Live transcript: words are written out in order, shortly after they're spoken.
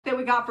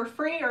we got for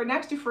free or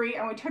next to free,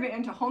 and we turn it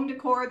into home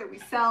decor that we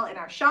sell in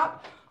our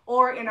shop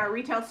or in our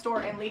retail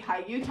store in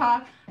Lehi, Utah.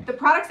 The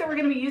products that we're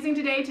going to be using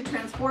today to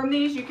transform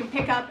these, you can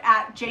pick up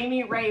at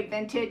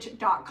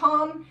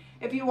jamirayvintage.com.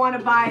 If you want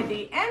to buy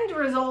the end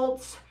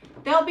results,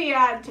 they'll be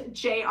at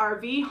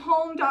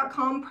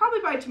jrvhome.com probably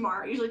by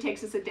tomorrow. It usually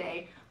takes us a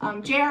day.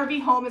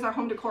 JRV Home is our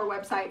home decor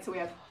website, so we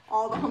have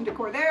all the home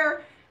decor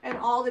there and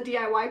all the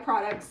DIY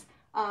products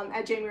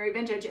at Jami Ray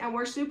Vintage, and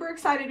we're super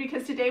excited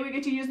because today we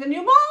get to use the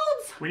new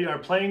molds. We are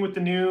playing with the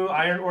new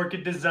Iron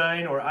Orchid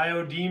design, or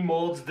IOD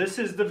molds. This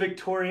is the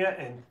Victoria,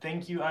 and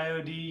thank you,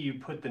 IOD. You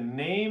put the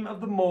name of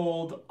the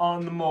mold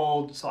on the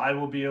mold, so I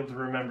will be able to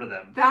remember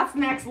them. That's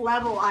next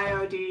level,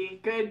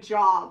 IOD. Good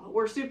job.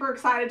 We're super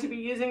excited to be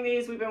using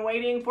these. We've been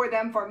waiting for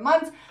them for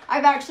months.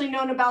 I've actually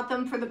known about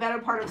them for the better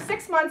part of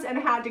 6 months and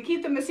had to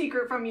keep them a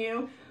secret from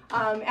you.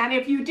 And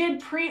if you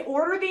did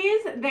pre-order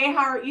these, they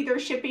are either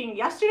shipping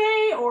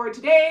yesterday or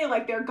today,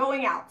 like they're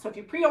going out. So if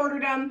you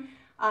pre-ordered them,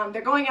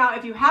 they're going out.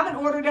 If you haven't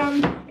ordered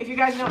them, if you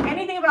guys know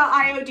anything about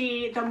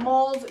IOD, the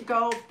molds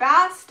go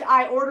fast.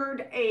 I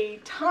ordered a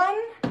ton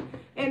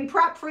in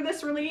prep for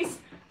this release.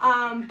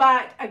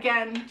 But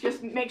again,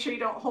 just make sure you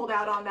don't hold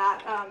out on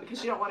that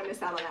because you don't want to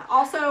miss out on that.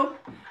 Also,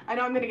 I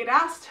know I'm going to get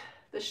asked,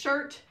 the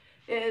shirt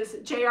is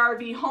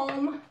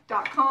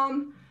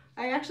jrvhome.com.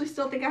 I actually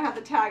still think I have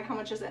the tag. How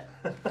much is it?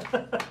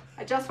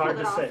 I just pulled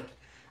it off.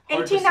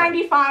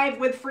 $18.95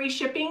 with free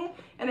shipping,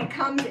 and it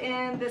comes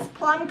in this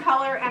plum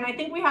color, and I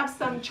think we have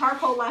some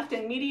charcoal left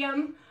in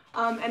medium,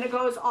 and it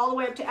goes all the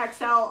way up to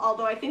XL,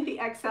 although I think the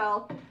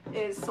XL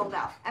is sold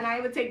out. And I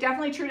would say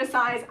definitely true to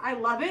size. I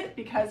love it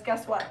because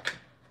guess what?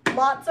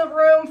 Lots of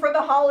room for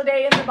the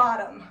holiday in the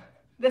bottom.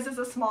 This is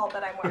a small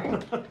that I'm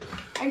wearing.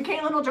 And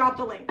Caitlin will drop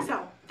the link.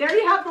 So there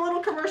you have the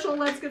little commercial.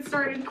 Let's get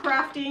started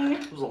crafting.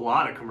 There's a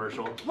lot of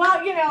commercial.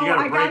 Well, you know, you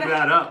gotta break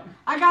that up.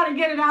 I gotta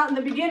get it out in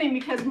the beginning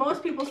because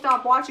most people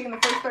stop watching in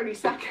the first 30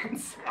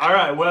 seconds. All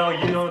right, well,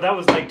 you know, that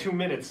was like 2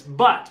 minutes,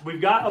 but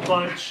we've got a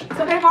bunch.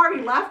 So they've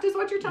already left is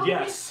what you're telling me?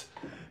 Yes.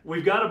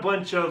 We've got a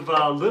bunch of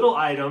little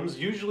items.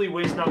 Usually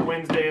Waste Not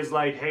Wednesday is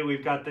like, hey,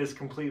 we've got this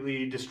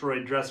completely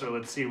destroyed dresser.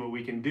 Let's see what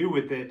we can do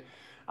with it.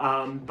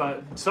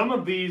 But some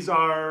of these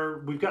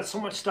are, we've got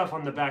so much stuff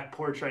on the back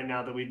porch right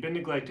now that we've been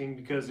neglecting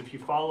because if you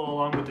follow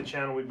along with the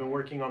channel, we've been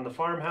working on the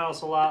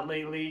farmhouse a lot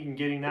lately and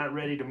getting that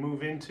ready to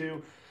move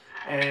into.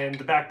 And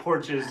the back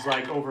porch is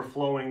like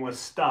overflowing with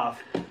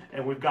stuff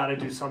and we've got to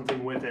do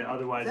something with it.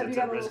 Otherwise it's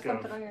at risk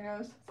of something on your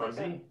nose.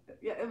 Fuzzy.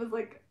 Yeah, it was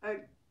like a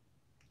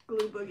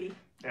glue boogie.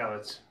 Yeah,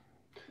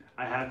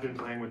 I have been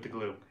playing with the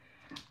glue.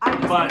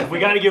 But we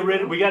got to get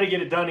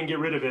it done and get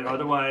rid of it.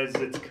 Otherwise,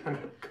 it's gonna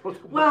go.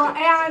 Well,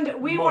 and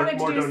we wanted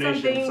to do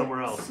something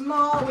somewhere else.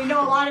 Small. We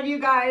know a lot of you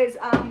guys,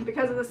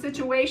 because of the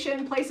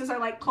situation, places are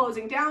like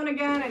closing down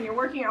again, and you're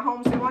working at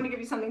home. So we wanted to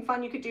give you something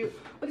fun you could do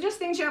with just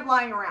things you have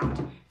lying around.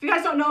 If you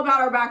guys don't know about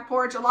our back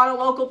porch, a lot of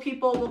local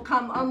people will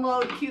come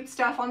unload cute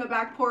stuff on the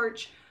back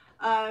porch,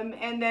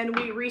 and then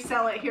we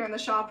resell it here in the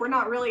shop. We're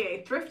not really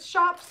a thrift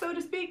shop, so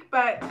to speak,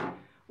 but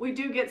we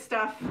do get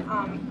stuff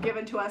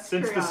given to us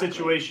since the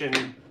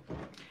situation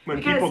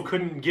when people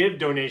couldn't give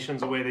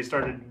donations away, they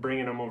started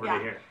bringing them over to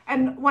here.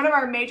 And one of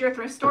our major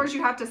thrift stores,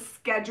 you have to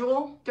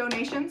schedule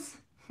donations.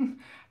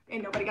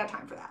 Ain't nobody got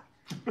time for that.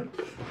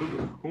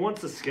 Who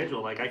wants to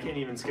schedule? Like, I can't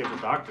even schedule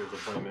doctor's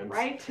appointments.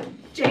 Right?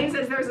 Jane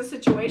says there's a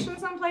situation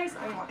someplace.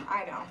 I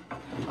know.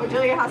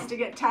 Odelia has to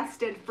get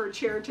tested for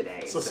cheer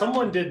today. So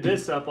someone did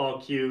this up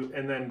all cute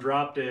and then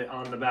dropped it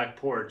on the back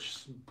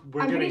porch.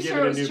 We're going to give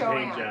it a new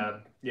paint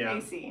job. Yeah.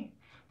 AC.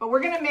 But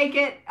we're going to make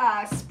it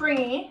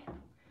springy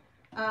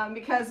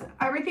because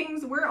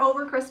we're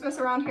over Christmas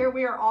around here.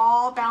 We are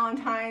all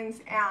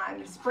Valentine's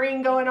and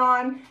spring going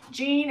on.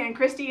 Jean and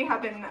Christy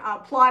have been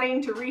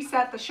plotting to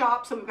reset the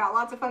shop, so we've got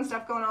lots of fun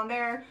stuff going on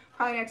there.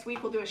 Probably next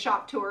week we'll do a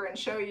shop tour and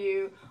show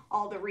you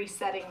all the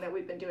resetting that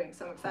we've been doing,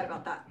 so I'm excited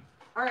about that.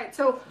 All right,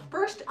 so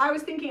first I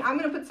was thinking I'm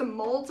going to put some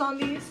molds on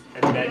these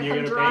and then you're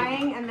going to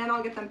drying, and then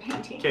I'll get them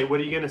painting. Okay,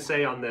 what are you going to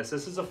say on this?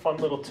 This is a fun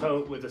little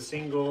tote with a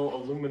single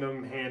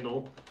aluminum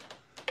handle.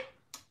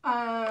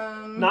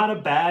 Not a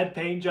bad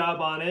paint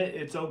job on it.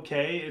 It's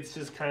okay. It's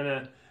just kind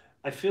of,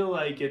 I feel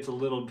like it's a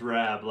little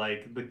drab.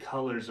 Like the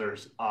colors are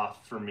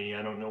off for me.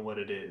 I don't know what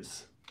it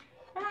is.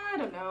 I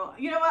don't know.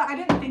 You know what? I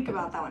didn't think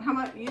about that one. How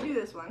about you do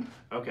this one?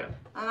 Okay.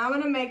 And I'm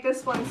going to make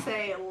this one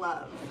say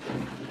love.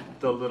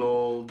 The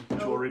little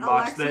jewelry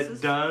box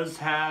that does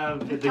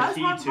have the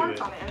key to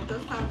it. On it. It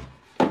does have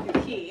the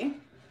key.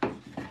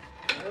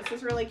 This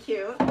is really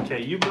cute.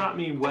 Okay, you brought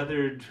me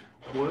weathered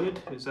wood.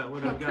 Is that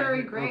what I've got?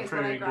 Prairie gray is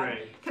what I got.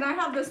 Can I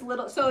have this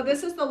little? So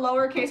this is the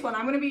lowercase one.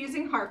 I'm going to be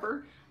using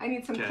Harper. I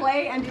need some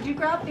clay. And did you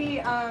grab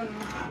the?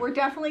 We're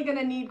definitely going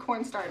to need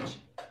cornstarch.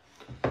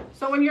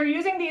 So when you're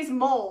using these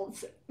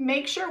molds,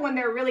 make sure when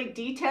they're really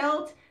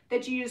detailed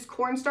that you use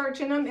cornstarch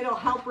in them. It'll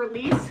help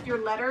release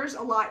your letters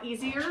a lot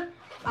easier.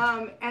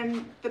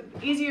 And the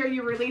easier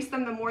you release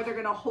them, the more they're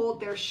going to hold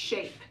their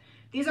shape.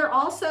 These are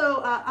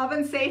also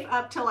oven safe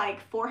up to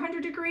like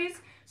 400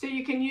 degrees. So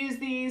you can use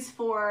these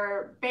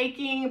for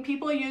baking.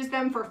 People use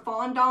them for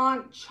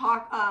fondant,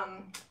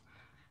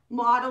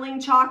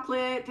 modeling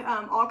chocolate,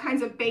 all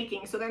kinds of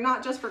baking. So they're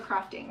not just for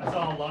crafting. I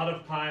saw a lot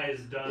of pies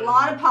done. A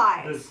lot of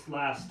pies. This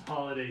last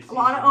holiday season. A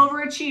lot of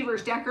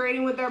overachievers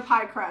decorating with their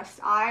pie crust.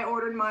 I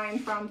ordered mine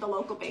from the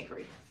local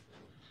bakery.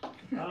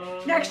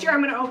 Next year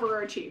I'm going to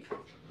overachieve.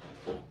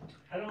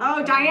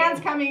 Oh, Diane's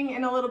coming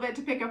in a little bit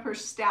to pick up her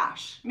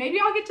stash. Maybe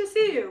I'll get to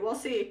see you. We'll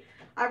see.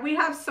 We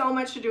have so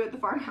much to do at the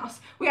farmhouse.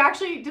 We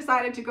actually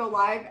decided to go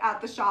live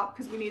at the shop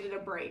because we needed a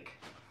break.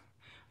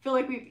 I feel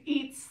like we've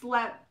eat,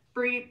 slept,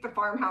 breathed the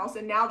farmhouse,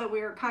 and now that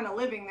we're kind of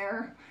living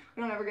there,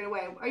 we don't ever get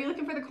away. Are you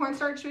looking for the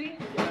cornstarch, sweetie?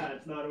 Yeah,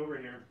 it's not over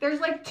here.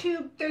 There's like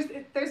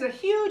there's a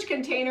huge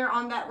container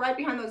on that right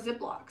behind those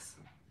Ziplocs.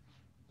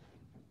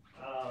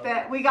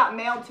 That we got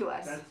mailed to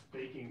us. That's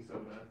baking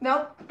soda.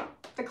 Nope.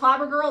 The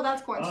Clabber Girl,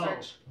 that's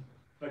cornstarch.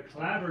 Oh, the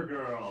Clabber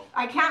Girl.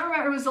 I can't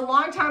remember. It was a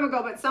long time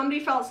ago, but somebody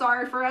felt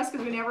sorry for us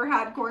because we never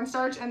had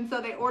cornstarch, and so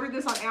they ordered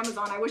this on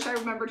Amazon. I wish I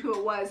remembered who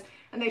it was.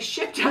 And they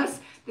shipped us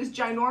this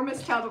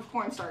ginormous tub of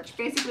cornstarch,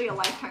 basically a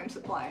lifetime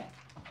supply.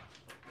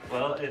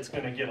 Well, it's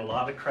going to get a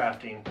lot of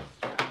crafting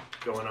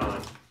going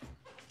on.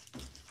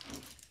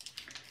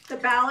 The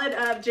Ballad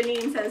of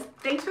Janine says,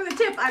 thanks for the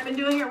tip. I've been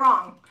doing it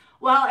wrong.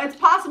 Well, it's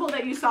possible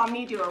that you saw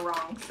me do it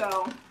wrong,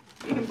 so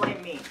you can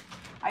blame me.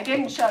 I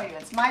didn't show you.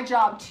 It's my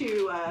job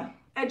to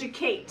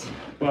educate.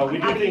 Well, we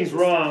do things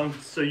wrong,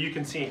 so you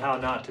can see how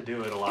not to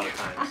do it a lot of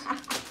times.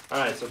 All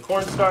right, so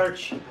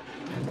cornstarch.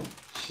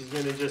 She's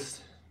going to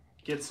just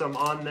get some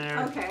on there.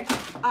 Okay.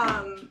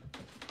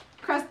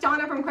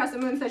 Donna from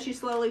Crescent Moon says she's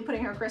slowly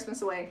putting her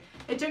Christmas away.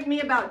 It took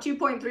me about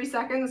 2.3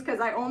 seconds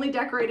because I only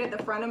decorated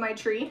the front of my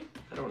tree.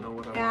 I don't know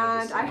what I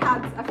wanted to say. And I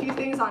had a few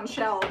things on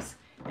shelves.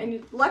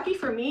 And lucky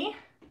for me,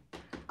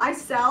 I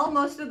sell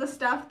most of the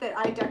stuff that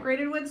I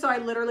decorated with, so I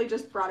literally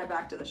just brought it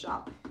back to the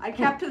shop. I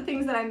kept the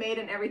things that I made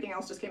and everything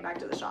else just came back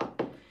to the shop.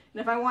 And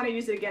if I want to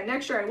use it again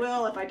next year, I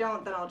will. If I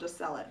don't, then I'll just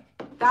sell it.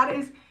 That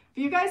is, if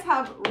you guys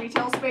have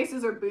retail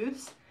spaces or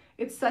booths,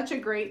 it's such a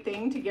great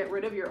thing to get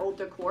rid of your old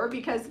decor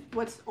because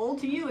what's old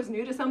to you is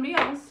new to somebody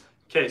else.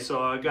 Okay,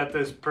 so I got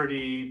this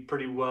pretty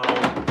well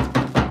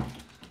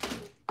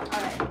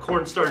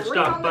cornstarch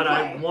stuff, but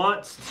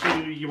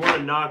you want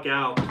to knock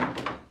out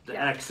the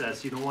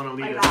excess. You don't want to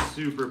leave it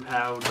super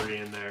powdery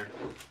in there.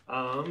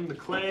 The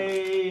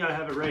clay, I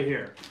have it right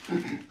here.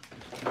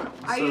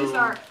 I used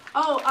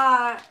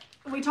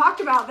we talked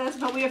about this,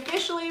 but we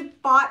officially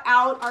bought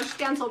out our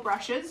stencil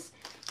brushes.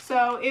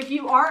 So if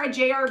you are a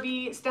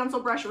JRV stencil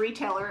brush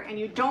retailer and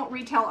you don't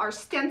retail our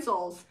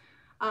stencils,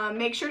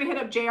 make sure to hit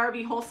up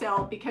JRV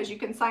Wholesale because you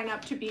can sign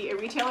up to be a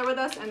retailer with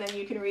us and then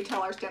you can retail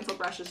our stencil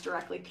brushes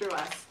directly through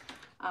us.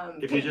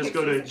 If you just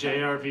go to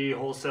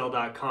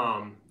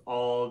jrvwholesale.com,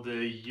 all the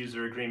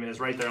user agreement is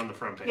right there on the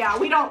front page. Yeah,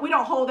 we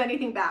don't hold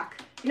anything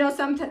back. You know,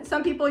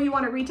 some people you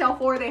want to retail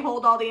for, they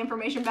hold all the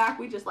information back.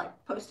 We just like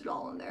post it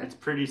all in there. It's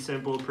pretty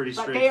simple, pretty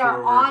straightforward. But they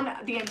are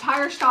on the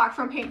entire stock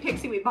from Paint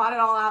Pixie. We bought it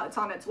all out. It's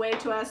on its way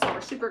to us, so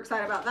we're super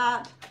excited about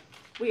that.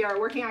 We are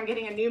working on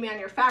getting a new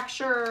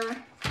manufacturer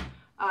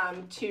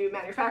to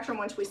manufacture them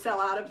once we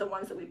sell out of the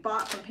ones that we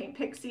bought from Paint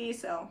Pixie.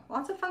 So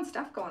lots of fun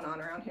stuff going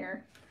on around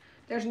here.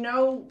 There's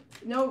no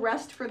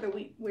rest for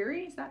the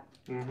weary, is that?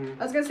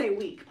 I was gonna say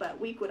weak, but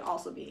weak would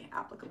also be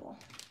applicable.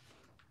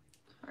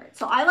 All right,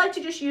 so I like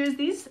to just use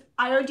these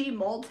IOD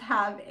molds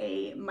have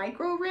a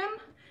micro rim.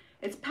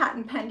 It's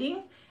patent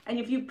pending. And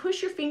if you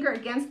push your finger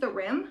against the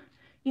rim,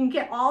 you can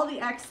get all the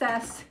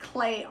excess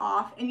clay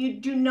off, and you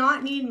do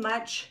not need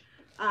much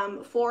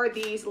for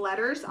these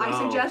letters. No, I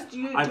suggest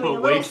you doing a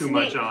little way too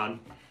much on.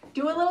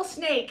 Do a little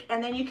snake,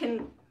 and then you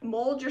can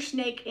mold your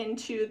snake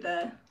into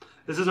the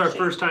This is our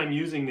first time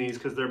using these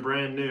because they're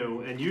brand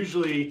new, and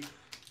usually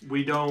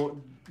we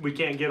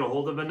can't get a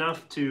hold of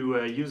enough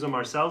to use them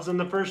ourselves in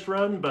the first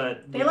run,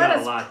 but they let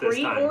us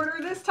pre-order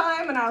this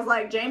time, and I was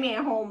like, Jamie,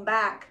 I'm home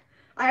back.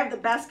 I have the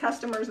best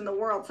customers in the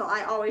world, so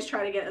I always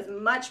try to get as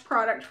much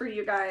product for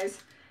you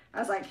guys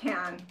as I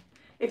can.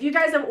 If you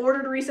guys have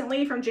ordered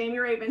recently from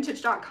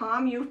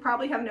JamiRayVintage.com, you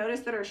probably have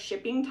noticed that our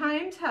shipping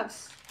times have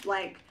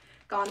like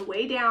gone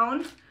way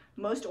down.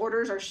 Most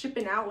orders are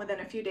shipping out within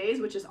a few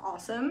days, which is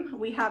awesome.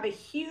 We have a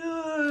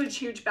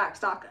huge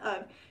backstock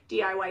of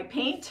DIY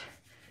paint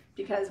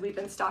because we've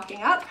been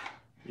stocking up.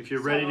 If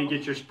you're ready to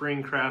get your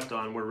spring craft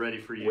on, we're ready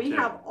for you. We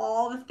have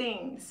all the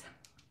things,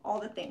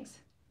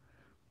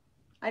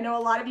 I know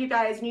a lot of you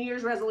guys, New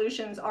Year's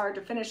resolutions are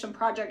to finish some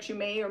projects you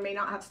may or may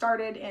not have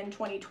started in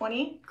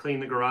 2020. Clean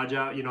the garage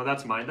out. You know,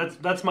 that's mine.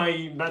 That's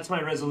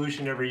my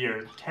resolution every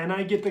year. Can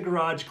I get the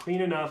garage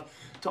clean enough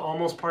to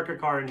almost park a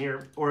car in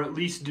here, or at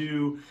least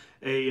do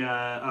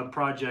a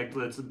project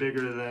that's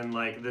bigger than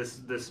like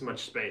this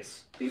much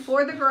space?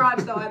 Before the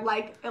garage though, I'd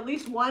like at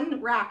least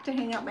one rack to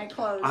hang out my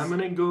clothes. I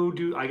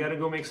gotta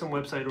go make some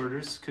website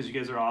orders because you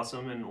guys are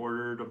awesome and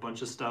ordered a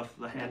bunch of stuff,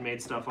 the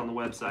handmade stuff on the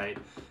website,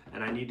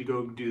 and I need to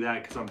go do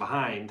that because I'm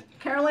behind.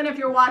 Carolyn, if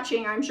you're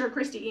watching, I'm sure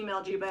Christy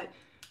emailed you, but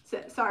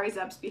sorry,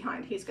 Zeb's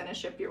behind. He's gonna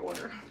ship your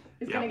order.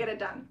 He's gonna get it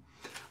done.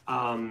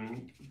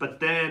 But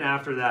then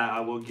after that, I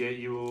will get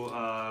you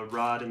a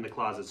rod in the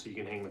closet so you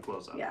can hang the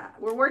clothes up. Yeah,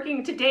 we're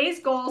working today's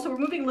goal, so we're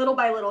moving little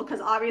by little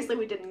because obviously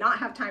we did not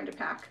have time to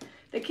pack.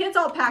 The kids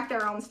all pack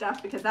their own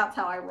stuff because that's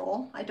how I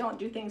roll. I don't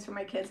do things for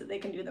my kids that they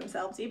can do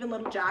themselves. Even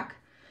little Jack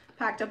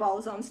packed up all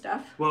his own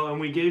stuff. Well, and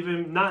we gave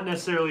him not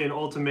necessarily an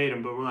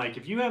ultimatum, but we're like,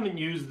 if you haven't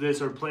used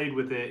this or played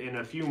with it in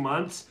a few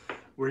months,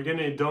 we're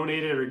gonna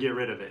donate it or get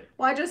rid of it.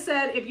 Well, I just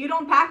said if you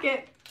don't pack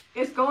it,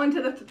 it's going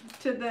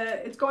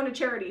it's going to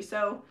charity.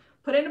 So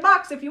put it in a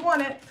box if you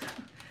want it.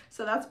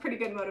 So that's pretty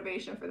good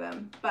motivation for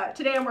them. But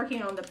today I'm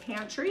working on the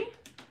pantry.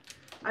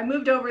 I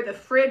moved over the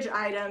fridge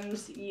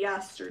items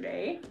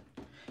yesterday.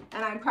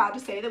 And I'm proud to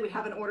say that we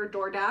haven't ordered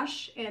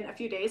DoorDash in a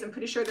few days. I'm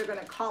pretty sure they're going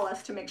to call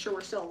us to make sure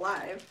we're still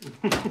alive.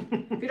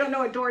 If you don't know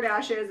what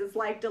DoorDash is, it's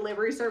like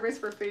delivery service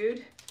for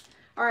food.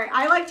 All right,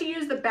 I like to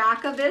use the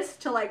back of this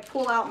to like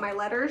pull out my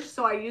letters.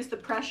 So I use the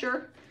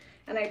pressure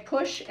and I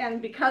push,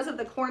 and because of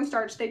the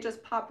cornstarch, they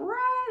just pop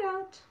right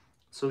out.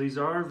 So these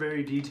are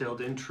very detailed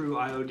in true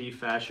IOD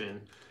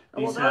fashion.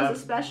 These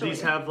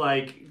these have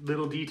like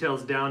little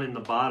details down in the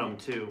bottom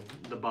too,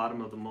 the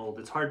bottom of the mold.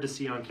 It's hard to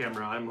see on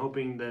camera. I'm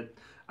hoping that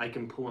I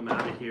can pull them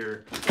out of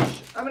here.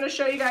 I'm going to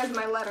show you guys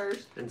my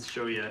letters. And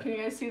show you. Can you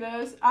guys see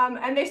those?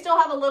 And they still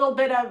have a little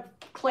bit of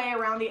clay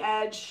around the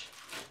edge.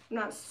 I'm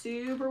not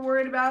super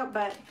worried about,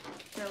 but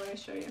here, let me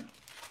show you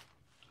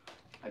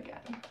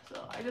again.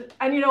 So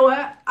and you know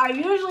what? I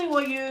usually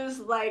will use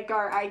like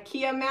our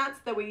IKEA mats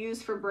that we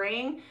use for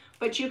braying,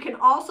 but you can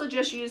also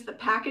just use the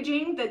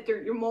packaging that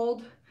your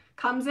mold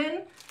comes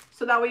in.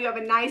 So that way you have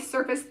a nice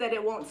surface that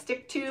it won't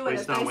stick to and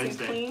it's nice and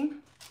clean.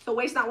 So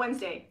waste not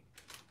Wednesday.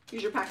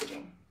 Use your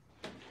packaging.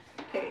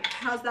 Okay,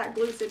 how's that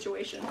glue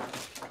situation?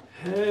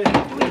 Hey,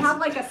 do we have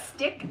like a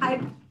stick?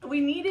 We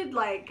needed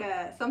like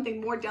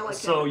something more delicate.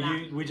 So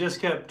we just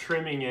kept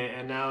trimming it,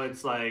 and now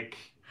it's like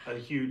a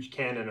huge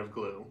cannon of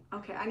glue.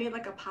 Okay, I need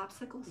like a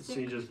popsicle stick. So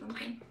you or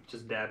something.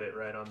 just dab it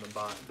right on the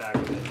back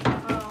of it.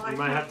 Oh, you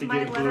might have to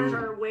my get letters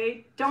glue. are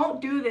way. Don't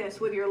do this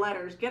with your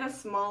letters. Get a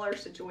smaller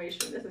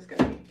situation. This is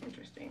gonna be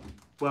interesting.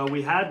 Well,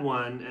 we had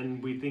one,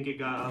 and we think it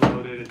got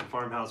unloaded at the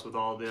farmhouse with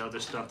all the other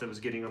stuff that was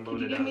getting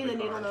unloaded. Can you give me the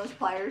needle nose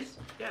pliers?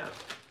 Yeah.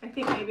 I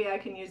think maybe I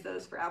can use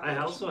those for application.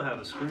 I also have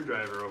a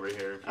screwdriver over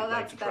here if you'd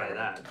like to try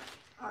that.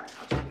 All right,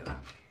 I'll try that.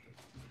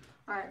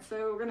 All right,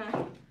 so we're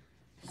gonna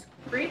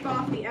scrape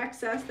off the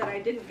excess that I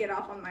didn't get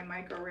off on my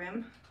micro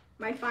rim.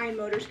 My fine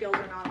motor skills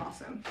are not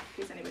awesome,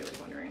 in case anybody was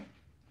wondering.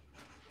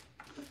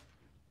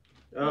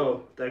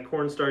 Oh, that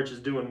cornstarch is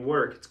doing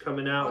work. It's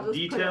coming out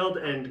detailed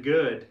and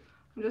good.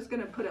 I'm just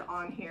gonna put it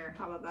on here.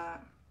 How about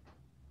that?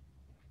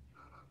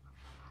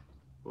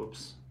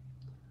 Whoops.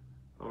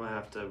 I'm gonna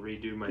have to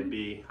redo my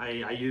bee.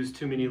 I used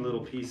too many little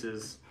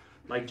pieces.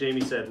 Like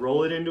Jamie said,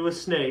 roll it into a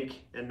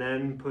snake and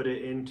then put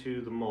it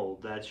into the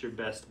mold. That's your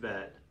best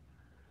bet.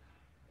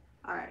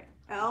 All right,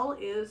 L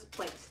is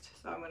placed.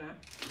 So I'm gonna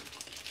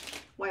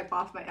wipe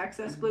off my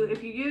excess glue.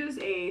 If you use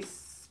a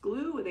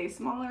glue with a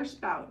smaller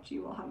spout,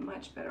 you will have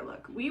much better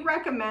luck. We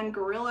recommend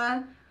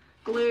Gorilla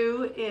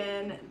Glue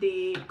in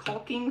the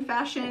caulking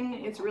fashion.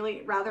 It's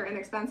really rather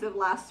inexpensive,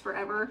 lasts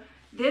forever.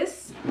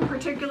 This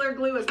particular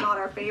glue is not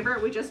our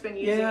favorite. We've just been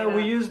using it. Yeah,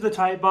 we used the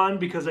Tide Bond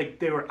because like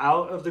they were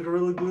out of the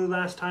Gorilla Glue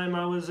last time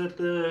I was at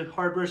the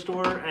hardware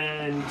store,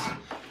 and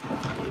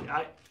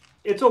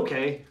it's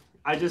okay.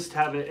 I just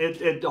haven't.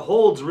 It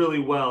holds really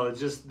well. It's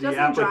just the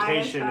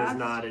application is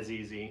not as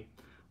easy.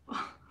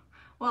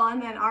 Well,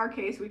 and then in our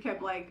case, we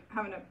kept like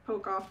having to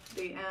poke off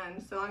the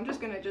end. So I'm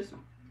just gonna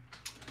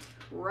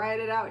write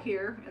it out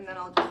here, and then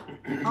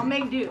I'll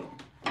make do.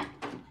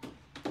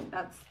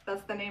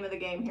 That's the name of the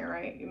game here,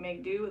 right? You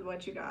make do with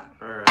what you got.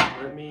 All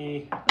right, let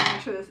me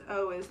make sure this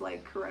O is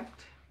like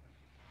correct.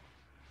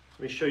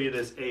 Let me show you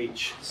this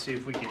H. See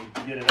if we can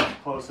get it up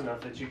close enough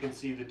that you can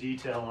see the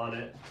detail on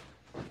it.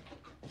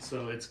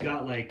 So it's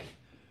got like,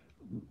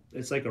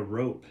 it's like a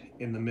rope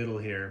in the middle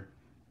here.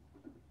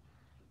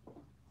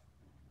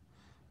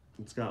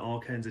 It's got all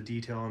kinds of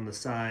detail on the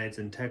sides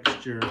and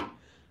texture.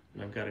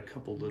 And I've got a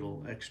couple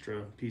little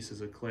extra pieces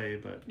of clay,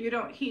 but... You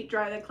don't heat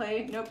dry the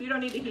clay? Nope, you don't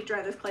need to heat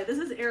dry this clay. This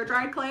is air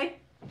dried clay.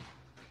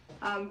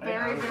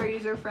 Very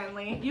user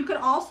friendly. You could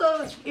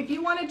also, if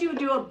you wanted to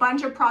do a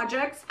bunch of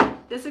projects,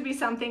 this would be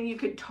something you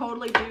could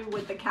totally do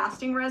with the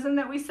casting resin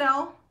that we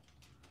sell.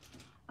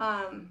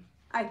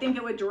 I think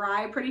it would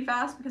dry pretty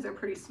fast because they're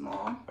pretty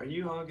small. Are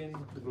you hogging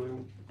the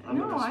glue?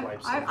 No,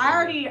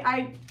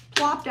 I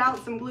plopped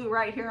out some glue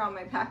right here on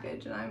my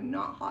package, and I'm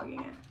not hogging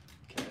it.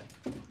 Okay.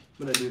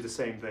 I'm gonna do the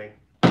same thing.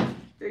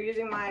 You're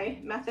using my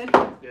method?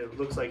 It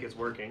looks like it's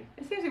working.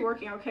 It seems to be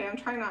working okay. I'm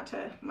trying not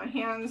to, my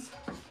hands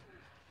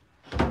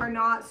are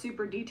not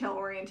super detail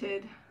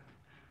oriented.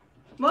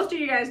 Most of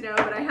you guys know,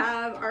 but I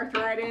have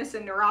arthritis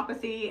and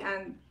neuropathy,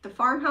 and the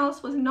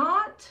farmhouse was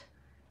not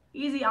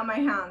easy on my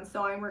hands,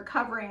 so I'm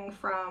recovering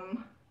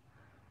from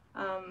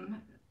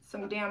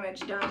some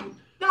damage done,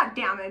 not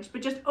damage,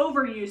 but just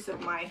overuse of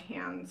my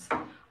hands.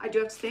 I do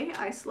have to say,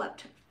 I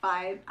slept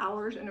 5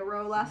 hours in a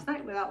row last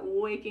night without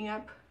waking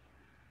up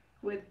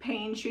with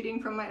pain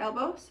shooting from my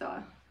elbow,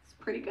 so it's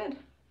pretty good.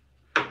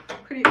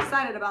 Pretty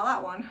excited about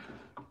that one.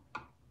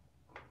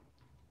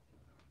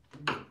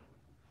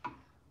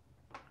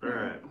 All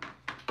right.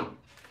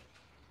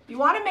 You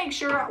want to make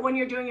sure when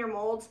you're doing your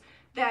molds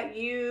that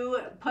you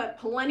put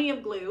plenty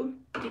of glue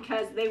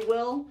because they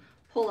will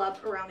pull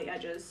up around the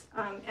edges.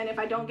 And if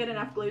I don't get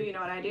enough glue, you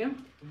know what I do?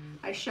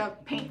 I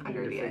shove paint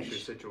under the edge.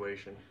 Fix your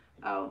situation.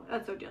 Oh,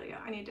 that's Odelia.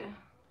 I need to.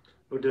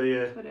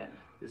 Odelia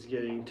is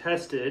getting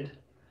tested.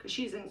 Because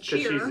she's in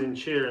cheer. Because she's in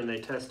cheer, and they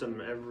test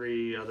them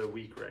every other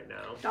week right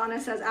now. Donna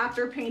says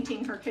after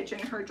painting her kitchen,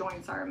 her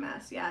joints are a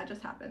mess. Yeah, it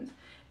just happens.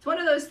 It's one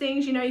of those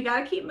things, you know, you got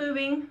to keep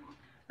moving,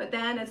 but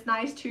then it's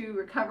nice to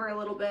recover a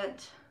little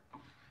bit.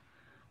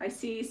 I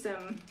see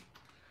some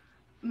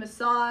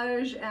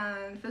massage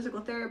and physical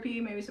therapy,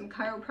 maybe some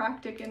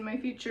chiropractic in my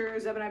future.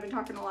 Zeb and I have been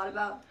talking a lot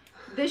about.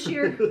 This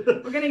year,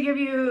 we're going to give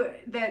you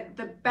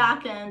the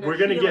back end. We're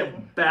going to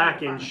get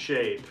back in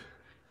shape.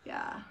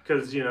 Yeah.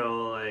 Because, you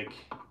know, like,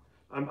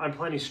 I'm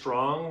plenty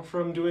strong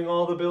from doing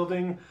all the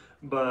building,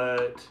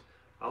 but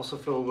I also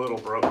feel a little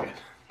broken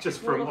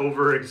just from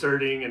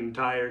overexerting and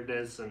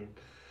tiredness and,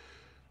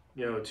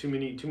 you know, too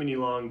many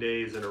long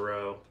days in a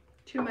row.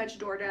 Too much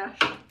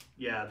DoorDash.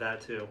 Yeah,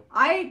 that too.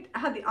 I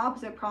had the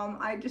opposite problem.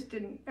 I just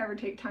didn't ever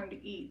take time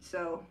to eat,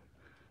 so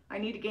I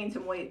need to gain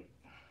some weight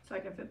so I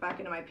can fit back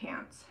into my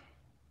pants.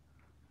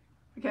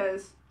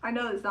 Because I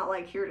know it's not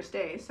like here to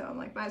stay, so I'm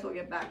like, might as well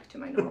get back to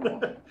my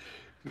normal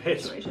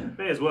situation.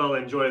 May as well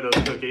enjoy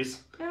those cookies.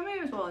 Yeah, may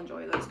as well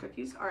enjoy those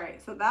cookies. All right,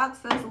 so that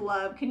says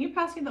love. Can you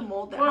pass me the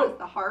mold that has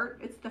the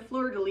heart? It's the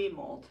fleur-de-lis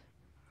mold.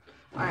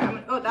 All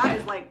right, oh, that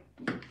is like,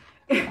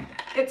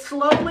 it's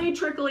slowly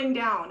trickling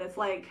down. It's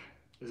like.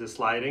 Is it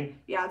sliding?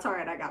 Yeah, it's all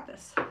right. I got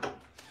this.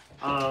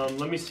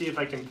 Let me see if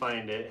I can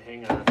find it.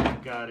 Hang on.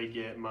 I've got to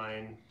get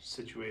mine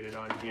situated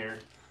on here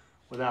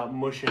without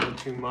mushing it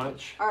too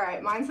much. All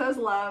right, mine says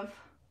love.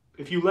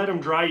 If you let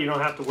them dry, you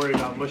don't have to worry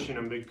about mushing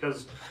them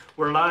because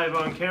we're live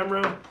on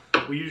camera.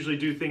 We usually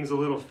do things a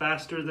little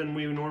faster than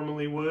we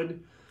normally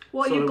would,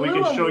 well, so you that we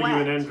can show you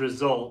an end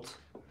result.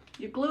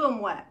 You glue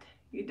them wet.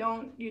 You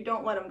don't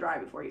let them dry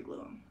before you glue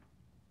them.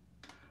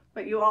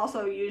 But you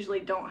also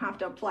usually don't have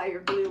to apply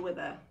your glue with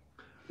a.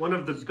 One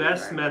of the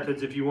best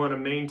methods if you want to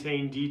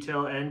maintain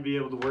detail and be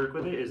able to work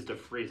with it is to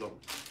freeze them.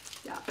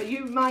 Yeah, but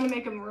you want to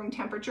make them room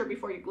temperature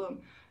before you glue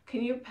them.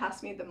 Can you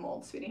pass me the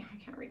mold, sweetie? I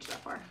can't reach that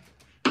far.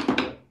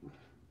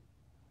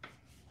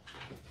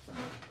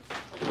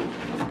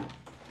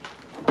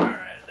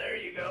 Alright, there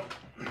you go.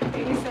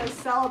 Amy says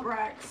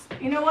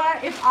Celebrex. You know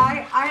what? If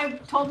I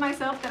have told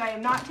myself that I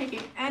am not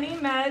taking any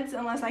meds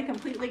unless I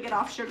completely get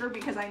off sugar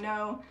because I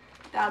know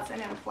that's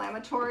an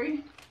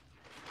inflammatory.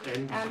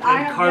 And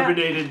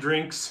carbonated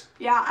drinks.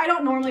 Yeah, I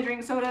don't normally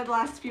drink soda. The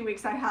last few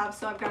weeks I have,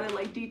 so I've got to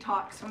like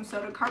detox from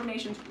soda.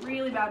 Carbonation's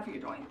really bad for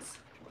your joints.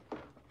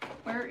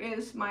 Where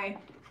is my?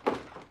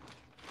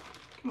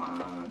 Come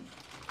on.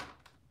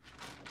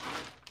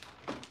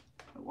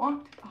 I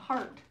want a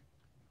heart.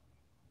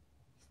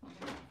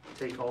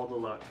 Take all the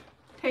luck.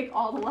 Take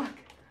all the luck.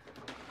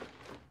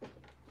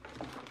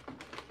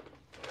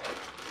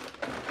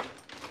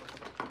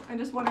 I'm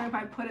just wondering if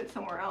I put it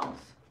somewhere else.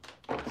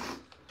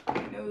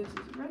 My nose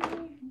is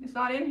ready. It's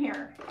not in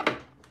here.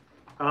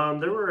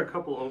 There were a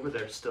couple over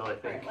there still, I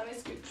think. All right,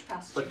 let me scooch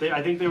past. But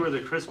I think they were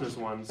the Christmas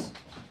ones.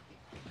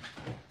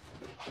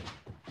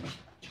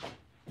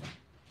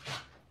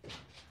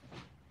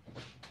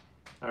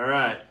 All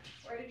right.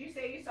 Where did you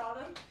say you saw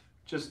them?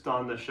 Just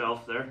on the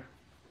shelf there,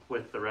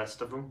 with the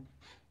rest of them.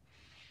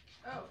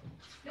 Oh,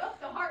 nope.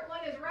 The heart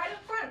one is right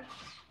up front.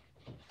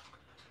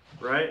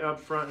 Right up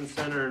front and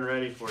center and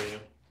ready for you.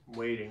 I'm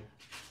waiting.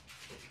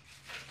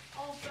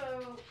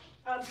 Also,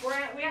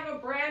 we have a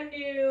brand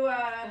new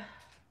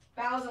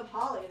boughs of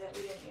holly that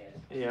we didn't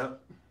use.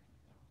 Yep.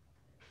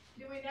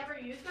 Did we never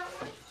use that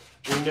one?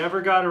 We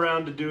never got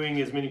around to doing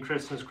as many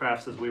Christmas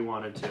crafts as we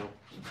wanted to.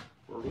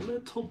 We're a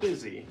little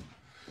busy.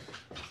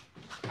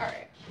 All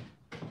right.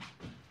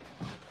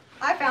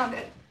 I found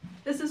it.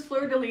 This is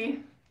fleur-de-lis.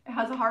 It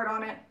has a heart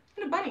on it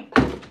and a bunny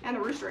and a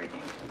rooster, I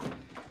think.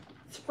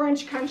 It's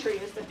French country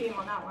is the theme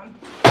on that one.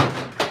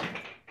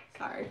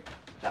 Sorry,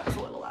 that was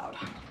a little loud.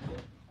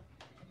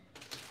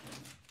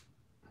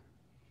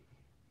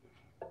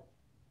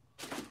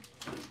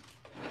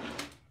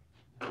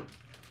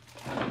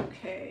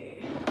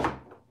 Okay.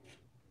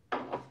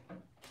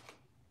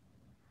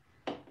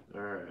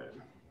 Alright.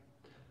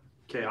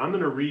 Okay, I'm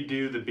gonna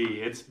redo the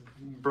bee. It's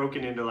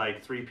broken into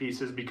like 3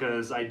 pieces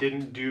because I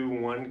didn't do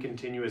one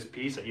continuous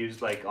piece. I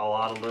used like a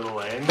lot of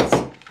little ends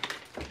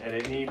and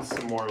it needs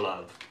some more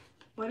love.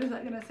 What is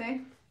that gonna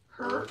say?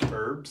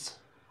 Herbs.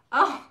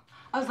 Oh,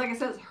 I was like, it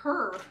says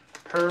her.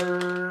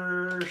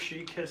 Her,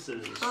 she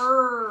kisses.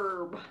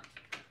 Herb.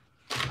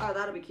 Oh,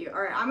 that'll be cute.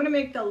 All right, I'm gonna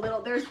make the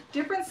little, there's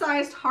different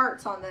sized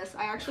hearts on this.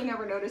 I actually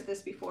never noticed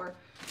this before.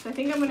 So I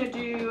think I'm gonna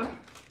do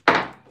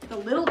the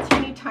little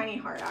teeny tiny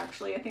heart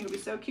actually. I think it'd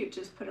be so cute,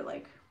 just put it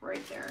like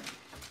right there.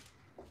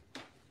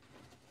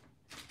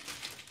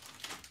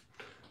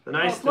 The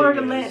nice thing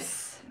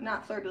fleur-de-lis,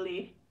 not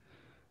fleur-de-lis.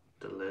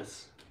 The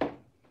lis.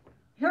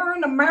 Here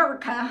in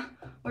America,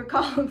 we're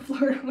calling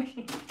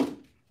fleur-de-lis.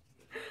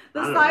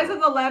 The size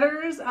of the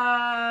letters,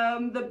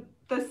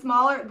 the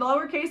smaller, the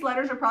lowercase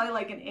letters are probably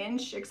like an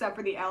inch, except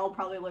for the L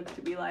probably looks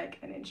to be like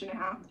an inch and a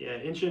half. Yeah,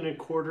 inch and a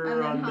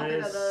quarter on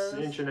this,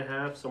 inch and a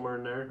half, somewhere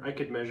in there. I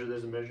could measure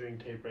this measuring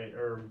tape, right?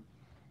 Or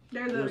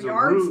there's a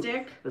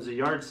yardstick. There's a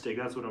yardstick,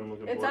 that's what I'm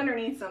looking for. It's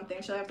underneath something,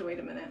 so I have to wait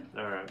a minute.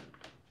 Alright.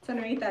 It's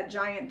underneath that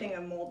giant thing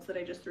of molds that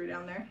I just threw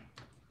down there.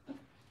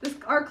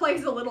 Our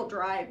clay's a little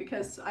dry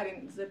because I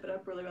didn't zip it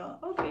up really well.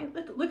 Okay,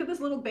 look at this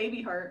little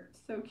baby heart. It's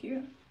so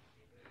cute.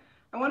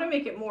 I want to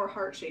make it more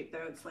heart-shaped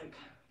though. It's like,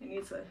 it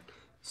needs a...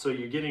 So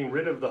you're getting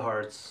rid of the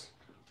hearts,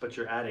 but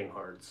you're adding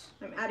hearts.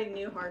 I'm adding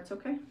new hearts,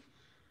 okay?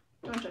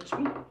 Don't judge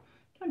me.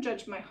 Don't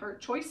judge my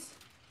heart choice.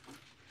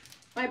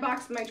 My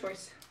box, my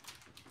choice.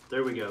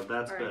 There we go,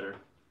 that's better.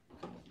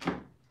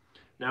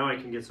 Now I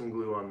can get some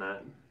glue on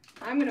that.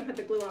 I'm going to put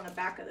the glue on the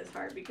back of this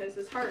heart because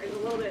this heart is a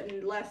little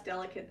bit less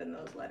delicate than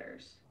those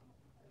letters.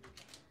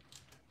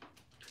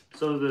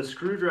 So the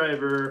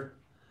screwdriver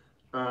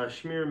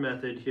smear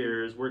method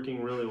here is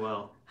working really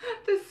well.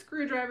 The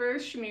screwdriver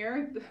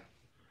smear.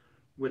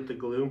 With the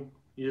glue.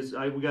 We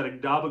got a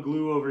dab of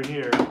glue over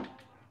here.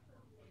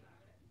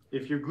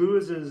 If your glue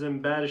is as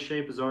in bad a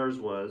shape as ours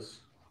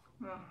was.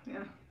 Oh,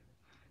 yeah.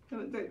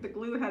 The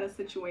glue had a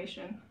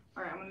situation.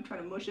 All right, I'm going to try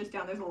to mush this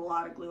down. There's a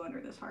lot of glue under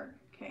this heart.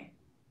 Okay.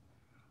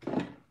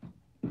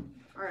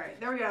 All right,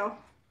 there we go.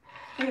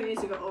 I think it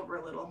needs to go over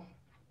a little.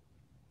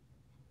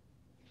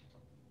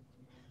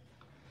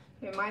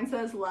 Okay, mine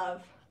says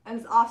love, and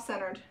it's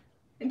off-centered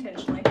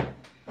intentionally.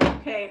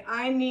 Okay,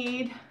 I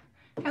need,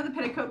 can I have the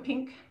petticoat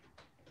pink?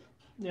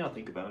 Yeah, I'll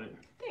think about it.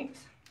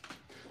 Thanks.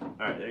 All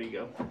right, there you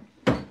go.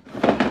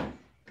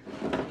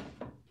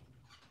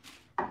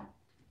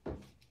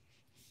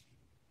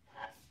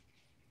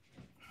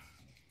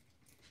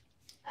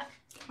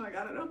 Oh, I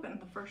got it open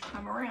the first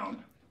time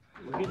around.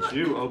 Look at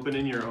you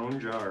opening your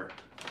own jar.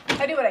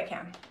 I do what I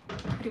can.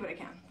 I do what I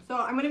can. So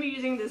I'm going to be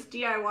using this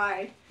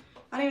DIY.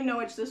 I don't even know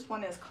which this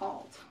one is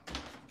called.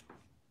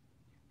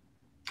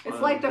 It's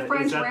like the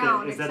French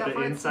round, except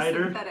for it's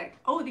synthetic.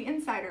 Oh, the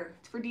insider.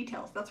 It's for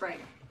details. That's right.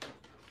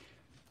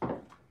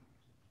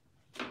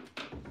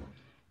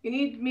 You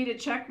need me to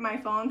check my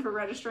phone for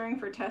registering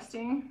for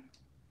testing.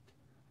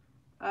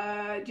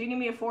 Do you need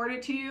me to forward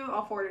it to you?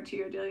 I'll forward it to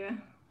you, Adelia.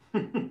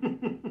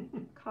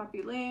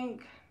 Copy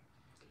link.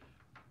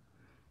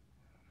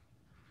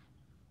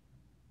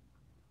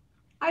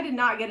 I did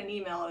not get an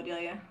email,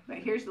 Odelia, but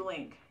here's the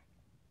link.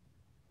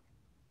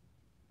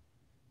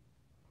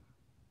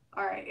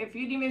 All right, if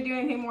you need me to do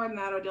anything more than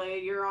that,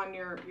 Odelia, you're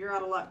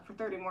out of luck for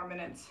 30 more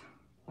minutes.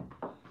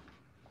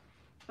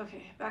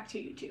 Okay, back to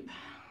YouTube.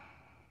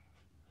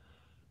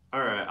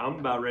 All right, I'm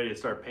about ready to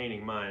start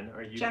painting mine.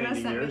 Are you painting yours?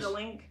 Jenna sent me the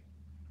link.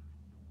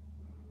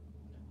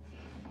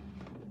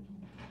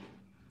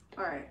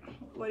 All right,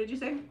 what did you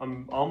say?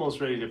 I'm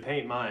almost ready to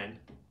paint mine.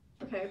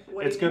 Okay,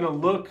 it's gonna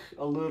look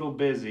a little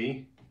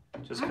busy.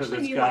 Just because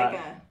it's got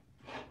like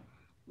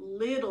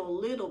a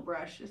little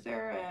brush. Is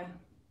there a...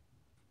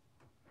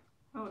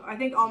 Oh, I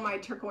think all my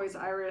turquoise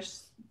Irish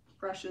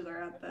brushes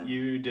are at the...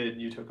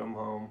 You took them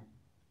home.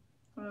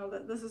 Well,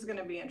 this is going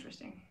to be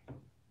interesting.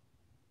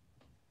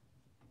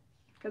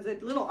 Because a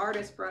little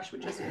artist brush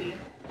would just be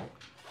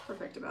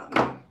perfect about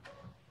now.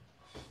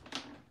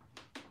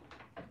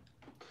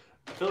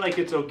 I feel like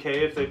it's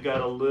okay if they've got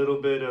a little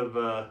bit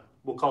of,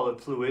 we'll call it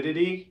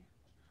fluidity,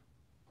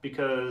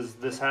 because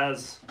this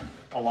has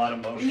a lot of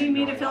motion. You need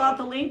me to fill out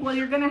the link? Well,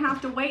 you're going to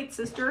have to wait,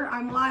 sister.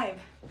 I'm live.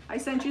 I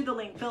sent you the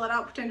link. Fill it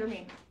out. Pretend you're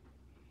me.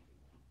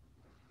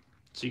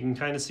 So you can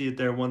kind of see it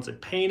there. Once I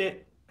paint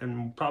it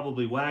and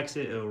probably wax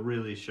it, it'll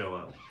really show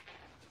up.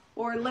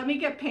 Or let me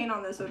get paint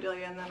on this,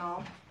 Odelia, and then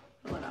I'll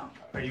fill it out.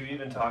 Are you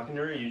even talking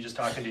to her, or are you just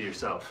talking to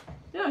yourself?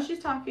 No, she's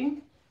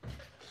talking.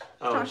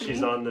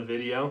 She's on the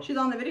video? She's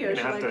on the video. You're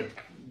going to have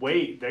to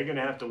wait. They're going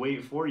to have to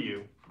wait for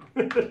you.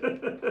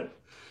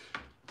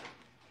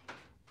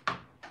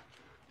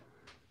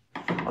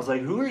 I was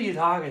like, who are you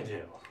talking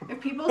to? If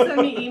people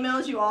send me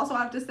emails, you also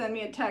have to send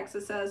me a text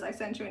that says, I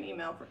sent you an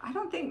email. I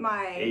don't think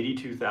my...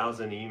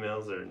 82,000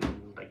 emails are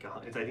like, I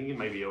think it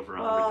might be over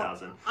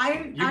 100,000.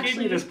 You gave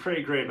me this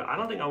prairie gray, but I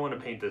don't think I want to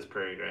paint this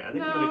prairie gray. I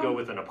think I'm going to go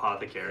with an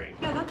apothecary.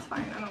 Yeah, that's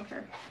fine. I don't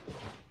care.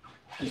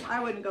 I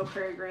wouldn't go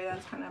prairie gray.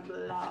 That's kind of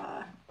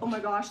blah. Oh my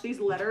gosh, these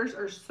letters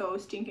are so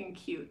stinking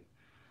cute.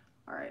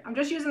 All right, I'm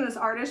just using this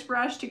artist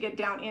brush to get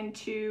down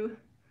into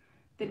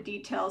the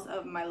details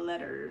of my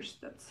letters.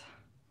 That's...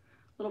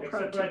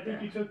 Except I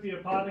think you took the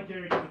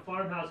apothecary to the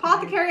farmhouse.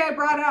 Apothecary I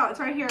brought out. It's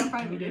right here in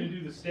front of you, dude. We're going to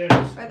do the stairs.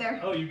 Right there.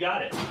 Oh, you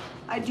got it.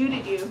 I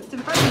duded you. It's in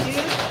front of you,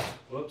 dude.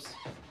 Whoops.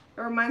 It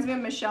reminds me of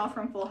Michelle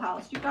from Full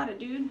House. You got it,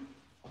 dude.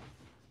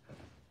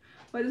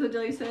 What is what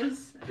Dilly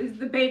says? Is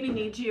the baby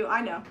needs you.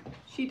 I know.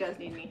 She does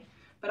need me.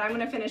 But I'm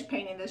going to finish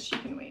painting this. She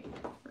can wait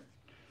for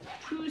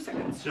 2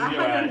 seconds. She'll be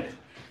all right.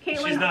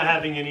 Caitlin, she's not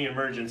having any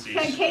emergencies.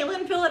 Can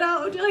Caitlin fill it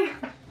out, Odelia?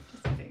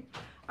 Just kidding.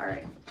 All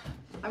right.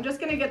 I'm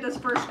just going to get this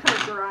first coat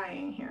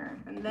drying here,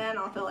 and then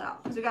I'll fill it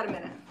out, because we got a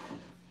minute.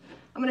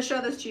 I'm going to show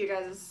this to you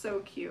guys. It's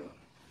so cute.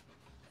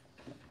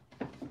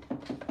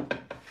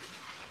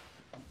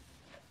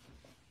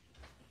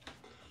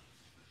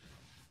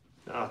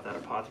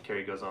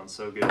 apothecary goes on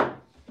so good.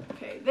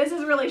 Okay, this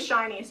is really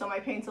shiny, so my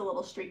paint's a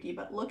little streaky,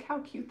 but look how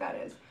cute that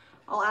is.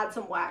 I'll add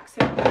some wax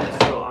here.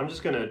 So I'm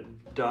just gonna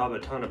daub a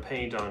ton of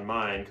paint on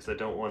mine because I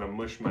don't want to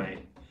mush my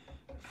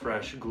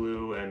fresh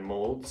glue and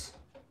molds.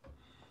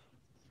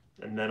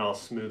 And then I'll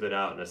smooth it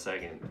out in a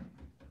second.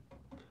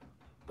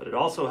 But it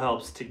also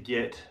helps to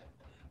get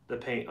the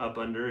paint up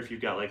under if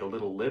you've got like a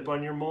little lip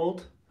on your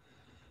mold.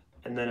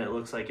 And then it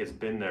looks like it's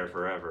been there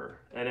forever.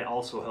 And it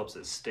also helps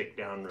it stick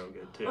down real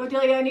good too. Oh,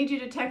 Delia, I need you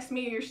to text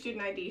me your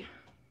student ID.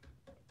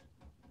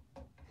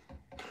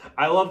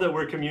 I love that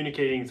we're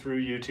communicating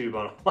through YouTube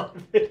on a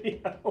live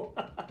video.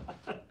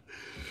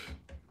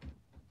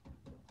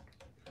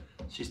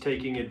 She's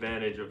taking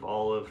advantage of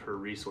all of her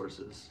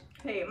resources.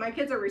 Hey, my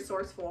kids are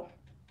resourceful.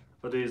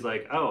 But he's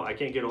like, oh, I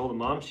can't get a hold of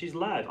mom. She's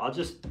live. I'll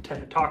just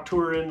talk to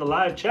her in the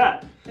live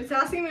chat. It's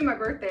asking me my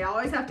birthday. I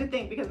always have to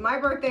think because my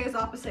birthday is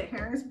opposite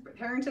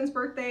Harrington's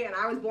birthday, and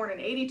I was born in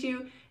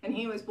 82 and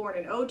he was born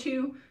in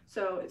 02.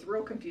 So it's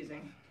real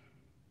confusing.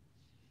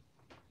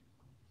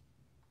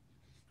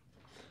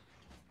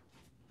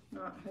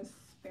 Not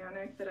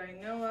Hispanic that I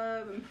know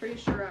of. I'm pretty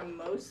sure I'm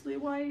mostly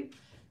white.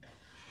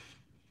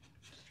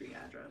 Street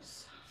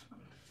address.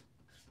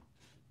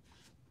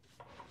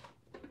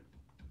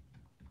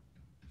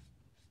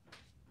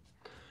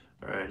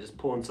 All right, just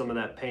pulling some of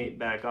that paint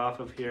back off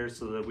of here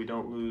so that we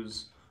don't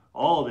lose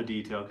all the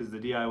detail because the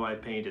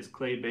DIY paint is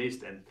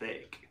clay-based and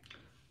thick.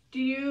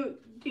 You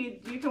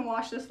can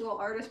wash this little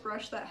artist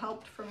brush that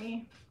helped for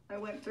me. I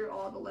went through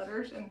all the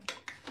letters and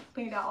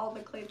cleaned out all the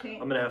clay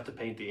paint. I'm gonna have to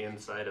paint the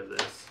inside of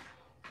this.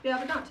 Yeah,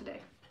 but not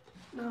today.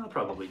 No, I'll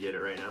probably get it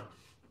right now.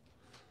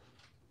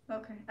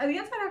 Okay. The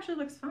inside actually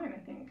looks fine, I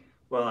think.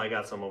 Well, I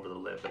got some over the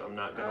lip, but I'm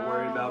not gonna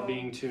worry about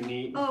being too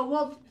neat. Oh,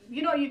 well,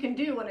 you know what you can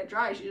do when it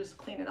dries? You just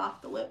clean it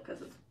off the lip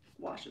because it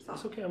washes off.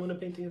 That's okay, I'm gonna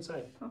paint the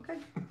inside. Okay,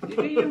 you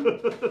do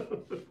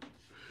you.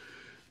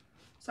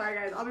 Sorry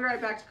guys, I'll be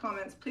right back to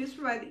comments. Please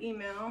provide the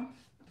email.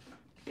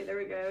 Okay, there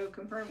we go.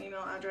 Confirm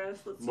email address.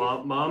 Let's see.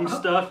 Mom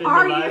stuff in the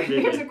live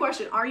video. Here's a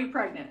question. Are you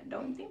pregnant?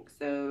 Don't think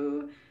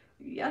so.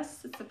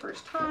 Yes, it's the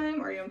first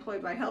time. Are you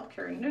employed by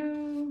healthcare?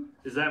 No.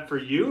 Is that for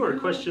you or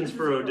questions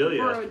for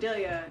Odelia? For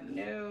Odelia.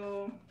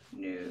 No.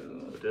 No.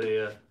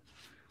 Odelia.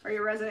 Are you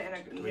a resident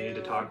in a... Do we need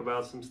to talk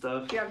about some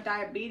stuff? Do you have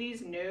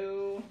diabetes?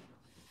 No.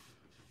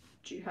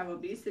 Do you have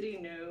obesity?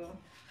 No.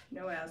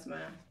 No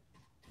asthma.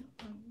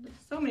 There's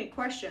so many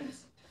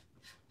questions.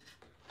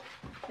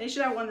 They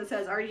should have one that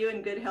says, are you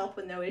in good health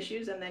with no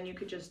issues? And then you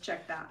could just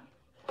check that.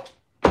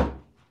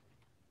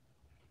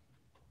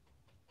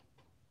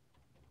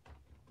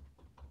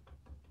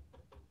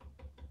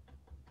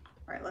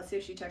 All right, let's see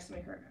if she texted me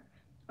her.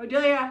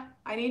 Odelia,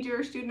 I need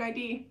your student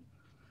ID.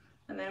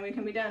 And then we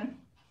can be done.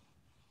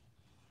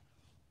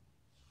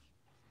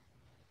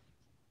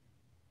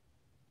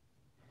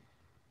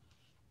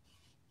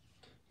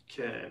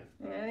 Okay.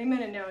 Any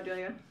minute now,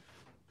 Odelia.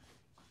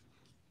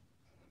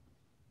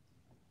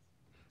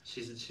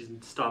 She's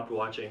stopped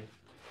watching.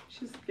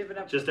 She's given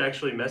up. Just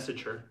actually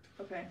message her.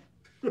 Okay.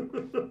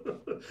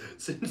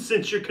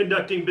 since you're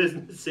conducting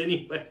business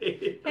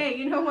anyway. Hey,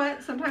 you know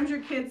what? Sometimes your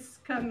kids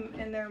come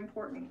and they're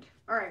important.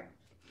 All right.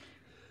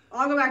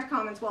 I'll go back to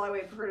comments while I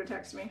wait for her to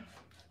text me.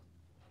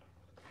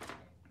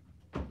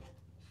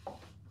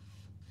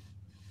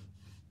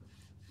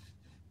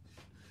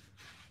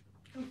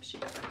 Oops, she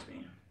got back to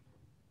me.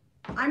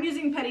 I'm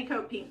using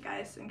petticoat pink,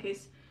 guys, in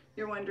case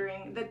you're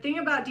wondering. The thing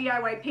about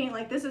DIY paint,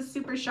 like this is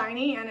super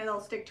shiny and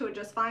it'll stick to it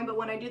just fine, but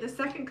when I do the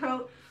second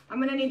coat,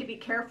 I'm gonna need to be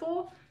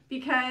careful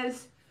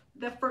because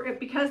the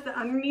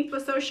underneath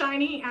was so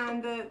shiny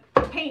and the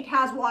paint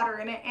has water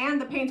in it and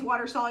the paint's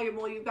water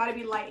soluble. You've got to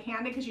be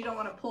light-handed because you don't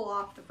want to pull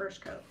off the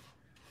first coat.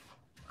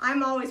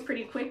 I'm always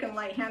pretty quick and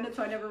light-handed,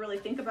 so I never really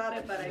think about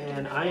it, but I do.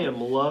 And I am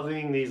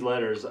loving these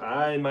letters.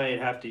 I might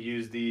have to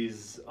use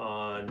these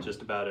on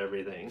just about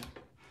everything.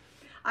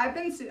 I've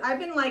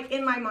been like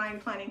in my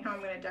mind planning how I'm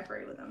going to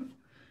decorate with them.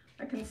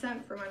 A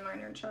consent for my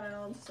minor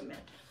child. Submit.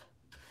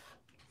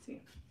 Let's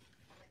see.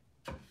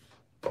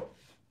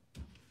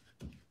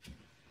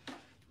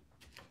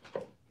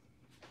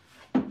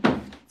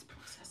 It's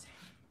processing.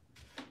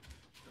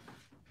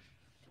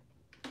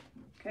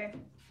 Okay.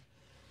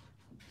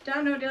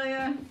 Done,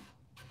 Odelia.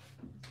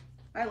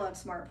 I love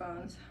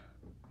smartphones.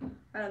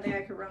 I don't think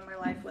I could run my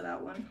life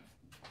without one.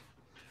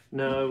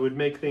 No, it would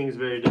make things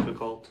very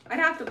difficult. I'd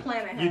have to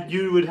plan ahead.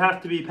 You would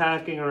have to be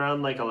packing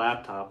around like a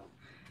laptop.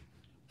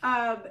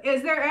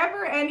 Is there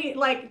ever any,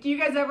 like, do you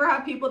guys ever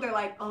have people, they're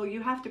like, oh,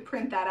 you have to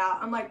print that out?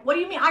 I'm like, what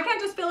do you mean? I can't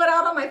just fill it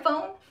out on my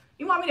phone?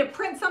 You want me to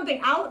print something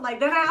out? Like,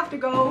 then I have to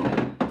go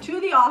to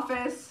the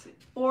office,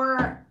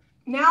 or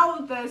now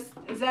the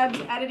Zeb's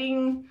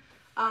editing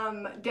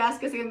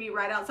desk is going to be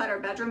right outside our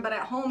bedroom, but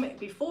at home,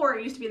 before,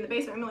 it used to be in the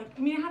basement. I'm like,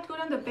 I mean, I have to go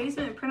down to the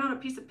basement and print out a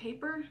piece of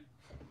paper?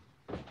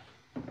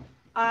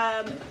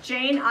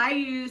 Jane, I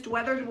used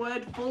weathered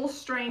wood full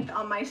strength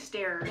on my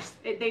stairs.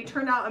 They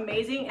turned out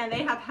amazing and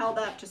they have held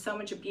up to so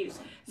much abuse.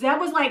 Zeb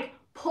was like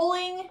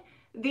pulling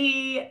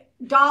the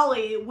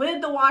dolly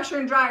with the washer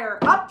and dryer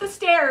up the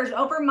stairs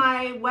over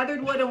my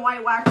weathered wood and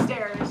white wax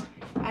stairs,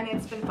 and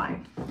it's been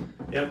fine.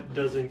 Yep,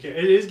 doesn't care.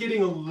 It is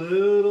getting a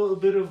little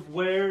bit of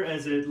wear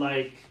as it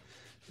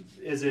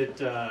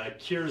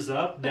cures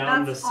up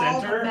down the center.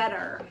 All the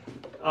better.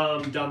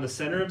 Down the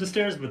center of the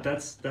stairs, but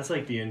that's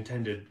like the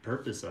intended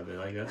purpose of it.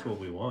 Like that's what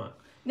we want.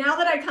 Now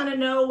that I kind of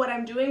know what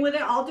I'm doing with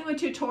it, I'll do a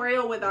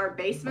tutorial with our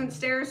basement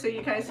stairs so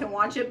you guys can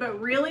watch it. But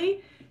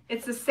really,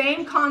 it's the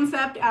same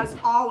concept as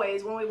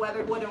always when we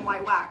weathered wood and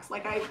white wax.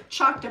 Like I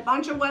chucked a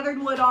bunch of weathered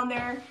wood on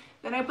there,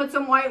 then I put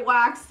some white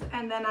wax,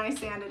 and then I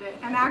sanded it.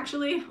 And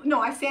actually,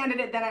 no, I sanded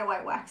it, then I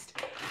white waxed.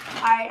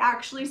 I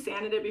actually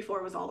sanded it before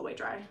it was all the way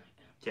dry.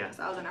 Yeah.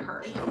 So I was in a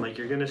hurry. I'm like,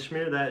 you're gonna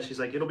smear that. She's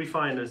like, it'll be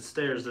fine. The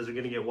stairs isn't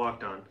gonna get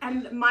walked on.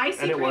 And my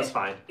secret and it was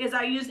fine. Is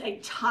I used a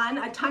ton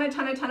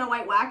of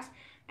white wax,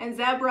 and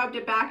Zeb rubbed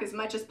it back as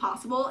much as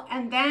possible.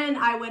 And then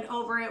I went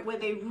over it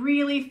with a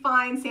really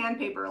fine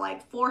sandpaper,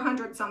 like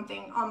 400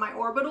 something on my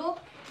orbital.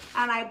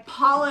 And I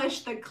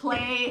polished the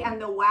clay and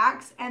the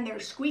wax, and they're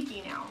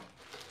squeaky now.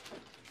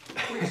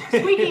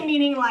 Squeaky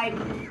meaning like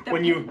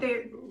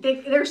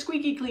they're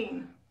squeaky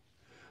clean.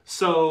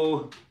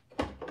 So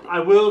I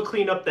will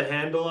clean up the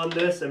handle on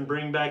this and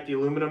bring back the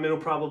aluminum. It'll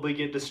probably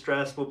get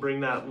distressed. We'll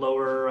bring that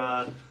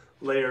lower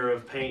layer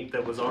of paint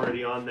that was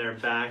already on there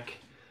back,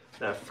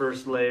 that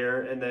first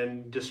layer, and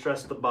then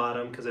distress the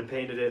bottom because I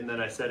painted it and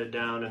then I set it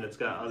down and it's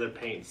got other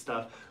paint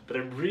stuff. But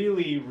I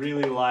really,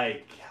 really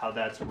like how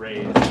that's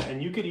raised.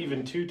 And you could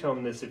even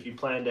two-tone this if you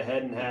planned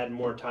ahead and had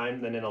more time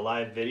than in a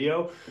live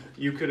video.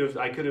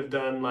 I could have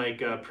done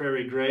like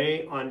prairie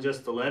gray on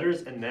just the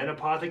letters and then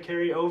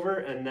apothecary over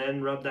and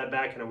then rub that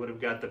back and I would have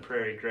got the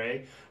prairie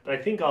gray. But I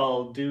think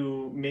I'll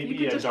do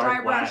maybe a dark wax. You could just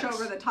dry brush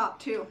over the top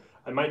too.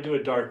 I might do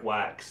a dark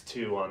wax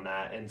too on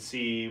that and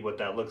see what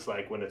that looks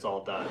like when it's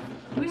all done.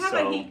 Do we have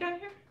a heat gun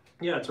here?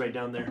 Yeah, it's right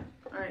down there.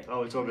 All right.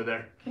 Oh, it's over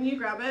there. Can you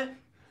grab it?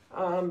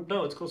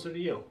 No, it's closer to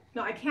you.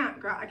 No, I can't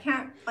grab. I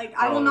can't. Like,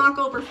 I will knock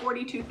over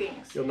 42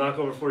 things. You'll knock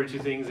over 42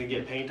 things and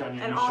get paint on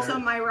your And new also,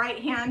 shirt. my right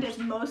hand is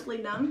mostly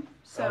numb.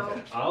 So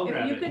okay. I'll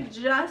grab if you could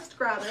just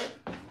grab it,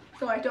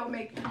 so I don't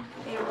make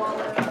a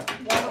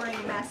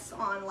wallowing mess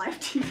on live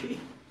TV.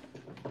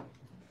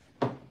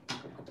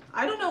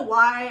 I don't know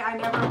why I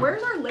never.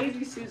 Where's our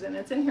Lazy Susan?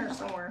 It's in here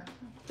somewhere.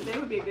 Today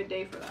would be a good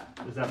day for that.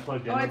 Is that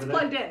plugged in? Oh, it's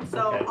plugged in.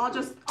 So okay. I'll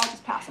just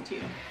pass it to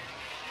you.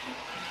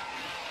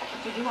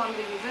 Did you want me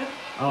to use it?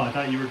 Oh, I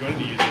thought you were going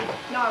to use it.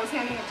 No, I was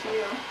handing it to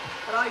you,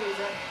 but I'll use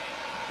it.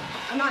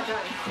 I'm not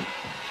done.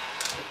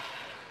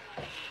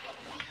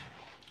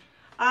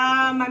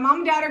 My mom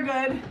and dad are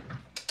good.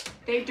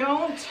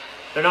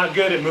 They're not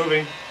good at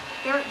moving.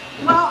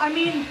 Well, I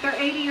mean, they're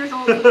 80 years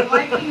old, so they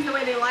like things the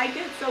way they like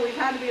it, so we've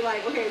had to be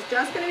like, okay, it's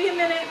just going to be a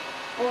minute,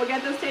 and we'll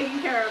get this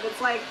taken care of.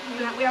 It's like,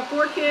 we have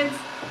 4 kids,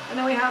 and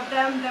then we have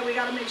them that we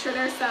got to make sure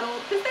they're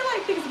settled, because they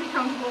like things to be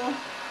comfortable.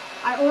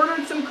 I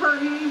ordered some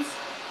curtains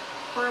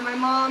for my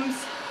mom's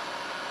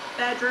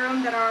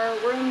bedroom that are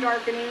room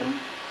darkening.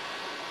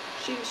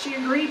 She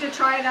agreed to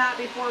try that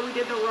before we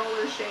did the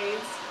roller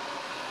shades.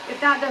 If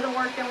that doesn't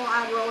work, then we'll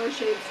add roller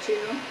shades too.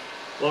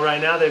 Well,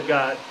 right now they've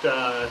got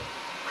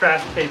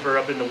craft paper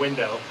up in the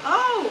window.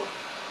 Oh!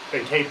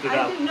 They taped it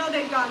up. I didn't know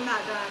they'd gotten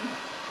that done.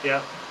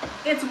 Yeah.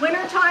 It's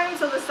winter time,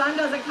 so the sun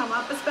doesn't come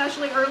up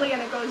especially early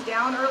and it goes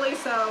down early,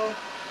 so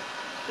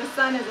the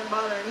sun isn't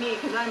bothering me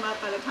because I'm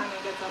up by the time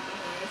it gets up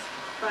anyways.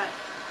 But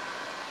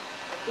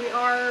we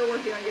are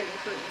working on getting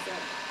curtains in.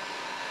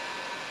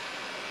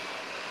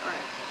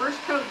 Alright,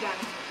 first coat done.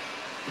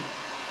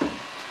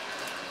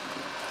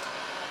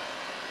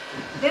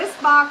 This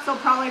box will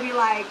probably be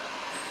like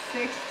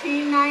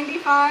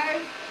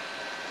 $16.95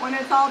 when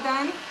it's all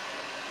done.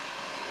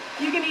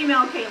 You can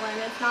email Caitlin.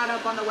 It's not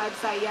up on the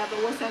website yet, but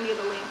we'll send you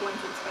the link once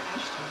it's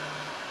finished.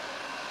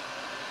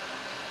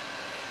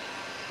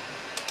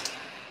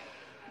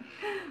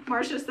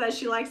 Marcia says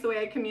she likes the way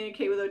I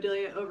communicate with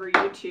Odelia over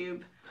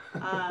YouTube.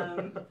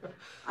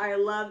 I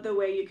love the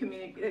way you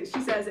communicate.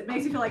 She says, it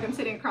makes me feel like I'm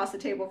sitting across the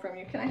table from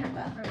you. Can I have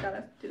that? I've got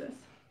to do this.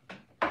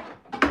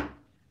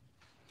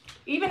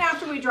 Even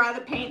after we dry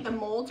the paint, the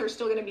molds are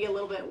still going to be a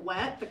little bit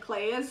wet. The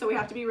clay is, so we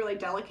have to be really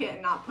delicate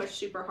and not push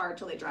super hard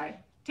till they dry. It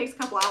takes a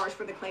couple hours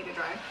for the clay to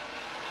dry.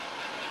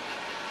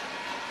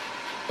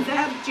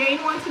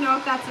 Jane wants to know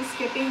if that's a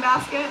skipping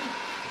basket.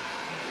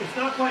 It's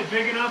not quite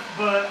big enough,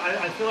 but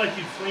I feel like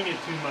you fling it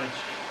too much.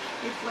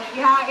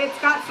 Yeah, it's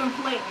got some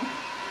fling.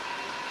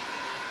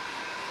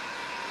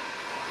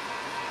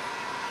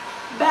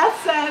 Beth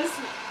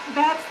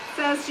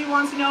says she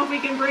wants to know if we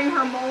can bring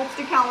her molds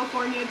to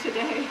California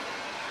today.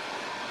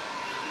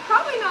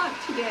 Probably not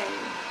today.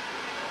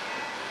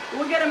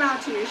 We'll get them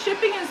out to you.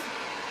 Shipping is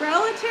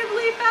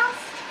relatively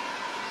fast,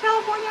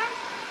 California.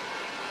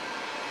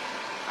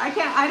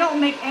 I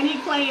don't make any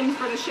claims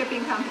for the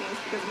shipping companies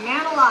because,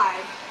 man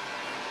alive,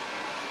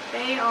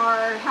 they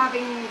are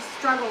having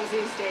struggles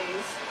these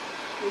days.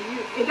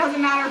 It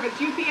doesn't matter if it's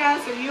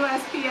UPS or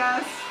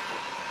USPS.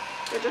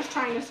 They're just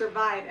trying to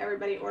survive.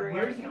 Everybody ordering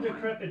everything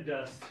online. Where's the decrepit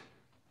dust?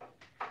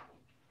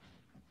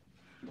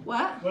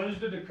 What? What is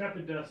the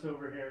decrepit dust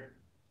over here?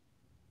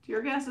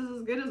 Your guess is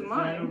as good as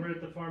mine. Is that over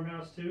at the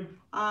farmhouse too?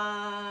 No.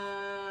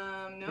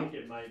 I think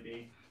it might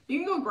be. You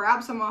can go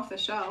grab some off the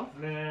shelf.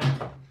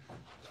 Nah.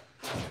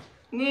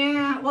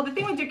 Nah. Well, the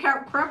thing with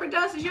decrepit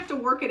dust is you have to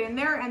work it in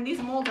there, and these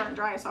molds aren't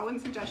dry, so I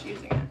wouldn't suggest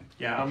using it.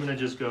 Yeah, I'm gonna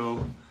just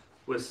go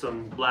with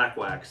some black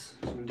wax,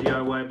 some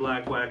DIY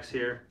black wax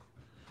here.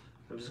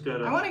 I'm just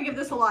gonna. I want to give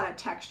this a lot of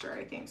texture,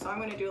 I think, so I'm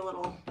gonna do a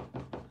little.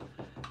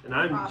 And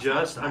I'm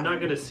not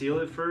gonna seal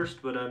it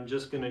first, but I'm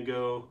just gonna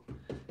go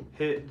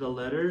hit the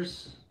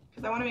letters.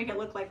 Because I want to make it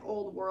look like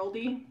old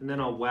worldy. And then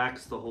I'll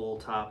wax the whole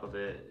top of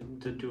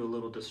it to do a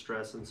little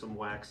distress and some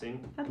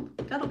waxing.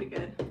 That'll be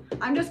good.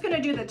 I'm just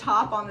gonna do the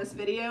top on this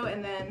video,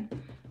 and then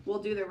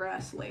we'll do the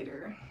rest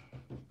later.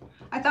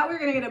 I thought we were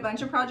gonna get a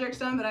bunch of projects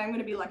done, but I'm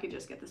gonna be lucky to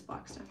just get this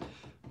box done.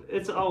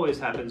 It always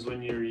happens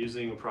when you're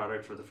using a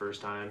product for the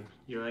first time.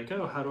 You're like,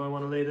 oh, how do I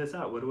want to lay this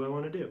out? What do I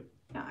want to do?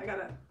 Yeah, I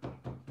gotta.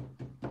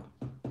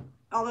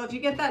 Although if you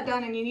get that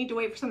done and you need to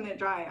wait for something to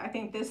dry, I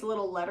think this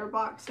little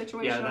letterbox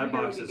situation that over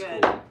here box would be is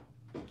good. cool.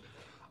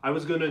 I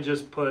was gonna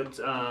just put.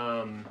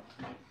 I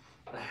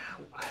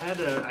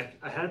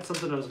had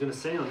something I was gonna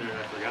say on there and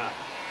I forgot.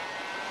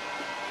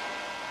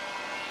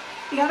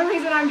 The other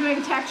reason I'm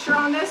doing texture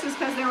on this is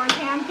because there were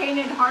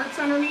hand-painted hearts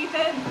underneath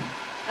it,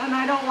 and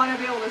I don't want to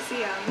be able to see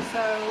them,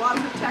 so lots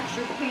of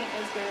textured paint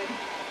is good.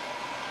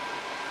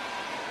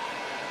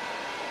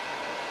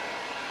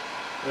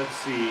 Let's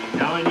see,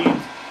 now I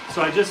need,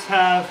 so I just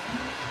have,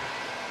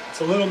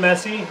 it's a little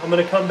messy. I'm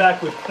gonna come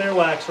back with clear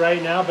wax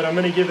right now, but I'm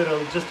gonna give it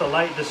just a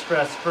light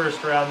distress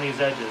first around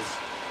these edges.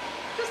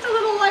 Just a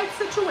little light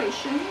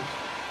situation.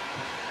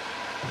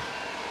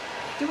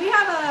 Do we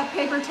have a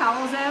paper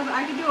towel, Zeb?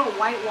 I could do a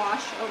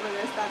whitewash over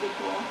this, that'd be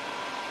cool.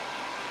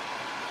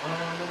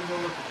 Let me go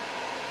look.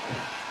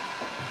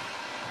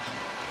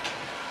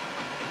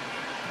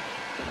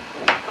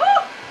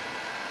 Oh!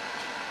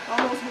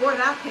 Almost wore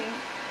that paint.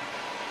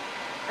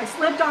 I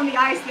slipped on the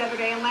ice the other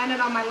day and landed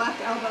on my left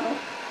elbow.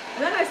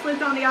 And then I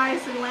slipped on the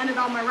ice and landed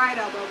on my right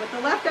elbow, but the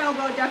left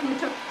elbow definitely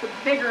took the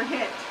bigger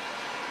hit.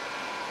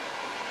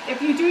 If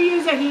you do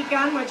use a heat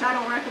gun, which I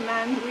don't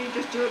recommend, we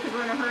just do it because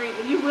we're in a hurry,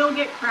 you will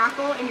get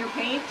crackle in your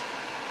paint.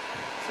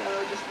 So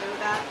just know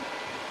that.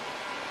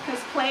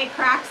 Because clay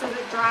cracks as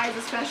it dries,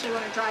 especially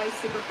when it dries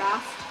super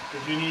fast.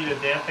 Did you need a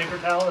damp paper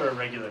towel or a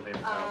regular paper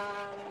towel?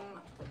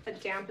 A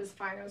damp is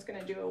fine. I was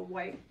going to do a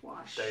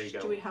whitewash. There you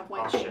go. Do we have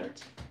white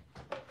paint?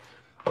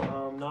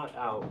 Not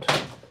out.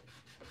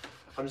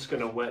 I'm just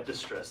going to wet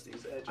distress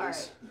these edges. All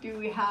right. Do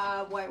we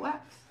have white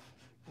wax?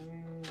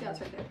 Yeah, it's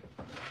right there.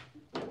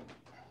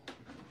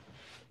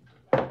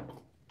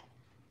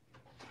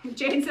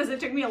 Jane says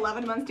it took me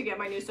 11 months to get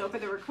my new sofa.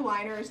 The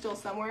recliner is still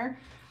somewhere.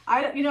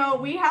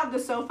 We have the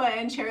sofa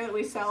and chair that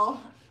we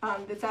sell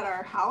that's at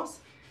our house.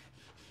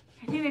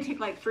 I think they take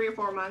like 3 or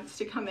 4 months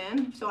to come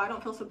in, so I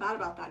don't feel so bad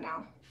about that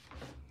now.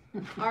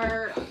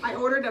 I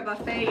ordered a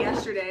buffet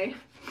yesterday,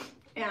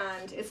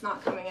 and it's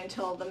not coming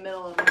until the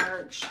middle of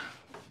March.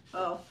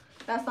 Oh,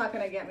 that's not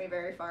going to get me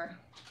very far.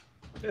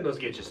 It'll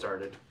get you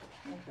started.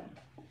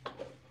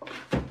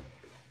 Okay.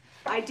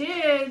 I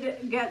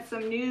did get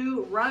some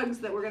new rugs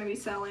that we're going to be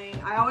selling.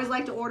 I always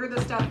like to order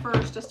the stuff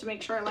first just to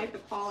make sure I like the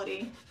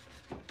quality.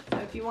 So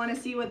if you want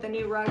to see what the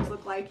new rugs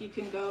look like, you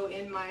can go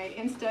in my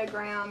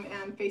Instagram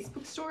and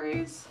Facebook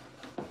stories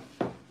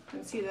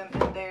and see them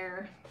in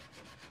there.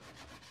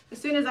 As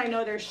soon as I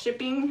know they're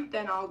shipping,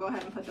 then I'll go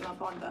ahead and put them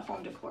up on the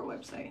home decor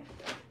website.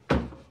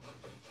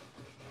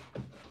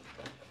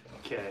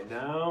 Okay,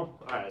 now,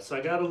 all right, so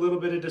I got a little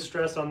bit of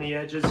distress on the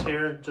edges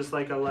here, just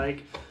like I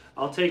like.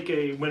 I'll take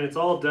when it's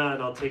all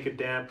done, I'll take a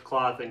damp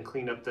cloth and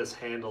clean up this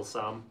handle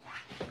some.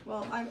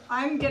 Well,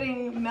 I'm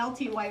getting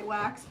melty white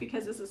wax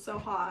because this is so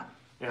hot.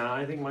 Yeah,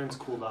 I think mine's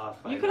cooled off.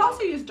 You could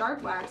also use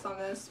dark wax on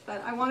this,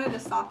 but I wanted a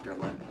softer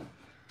look.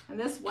 And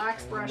this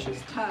wax brush is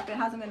tough. It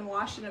hasn't been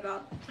washed in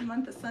about a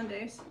month of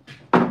Sundays.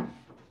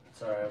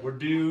 It's all right. We're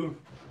due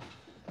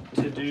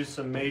to do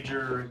some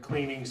major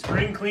cleaning.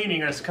 Spring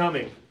cleaning is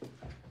coming.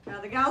 Yeah,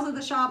 the gals at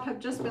the shop have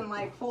just been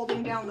like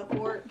holding down the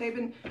fort. They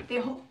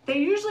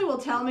usually will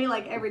tell me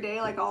like every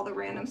day like all the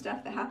random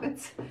stuff that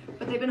happens,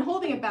 but they've been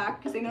holding it back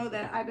because they know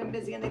that I've been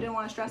busy and they didn't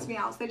want to stress me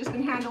out. So they've just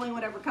been handling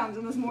whatever comes.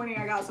 And this morning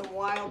I got some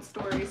wild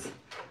stories.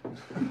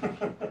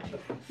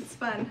 It's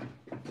fun.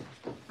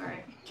 All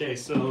right. Okay,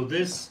 so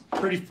this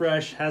pretty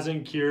fresh,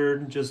 hasn't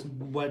cured, just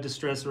wet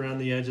distress around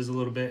the edges a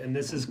little bit, and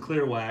this is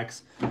clear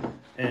wax,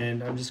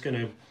 and I'm just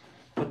gonna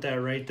put that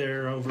right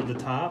there over the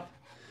top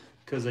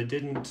because I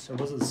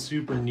wasn't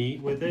super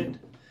neat with it,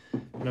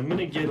 and I'm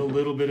gonna get a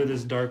little bit of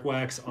this dark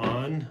wax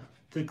on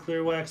the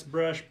clear wax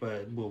brush,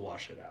 but we'll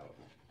wash it out.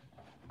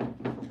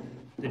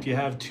 If you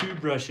have 2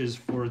 brushes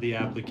for the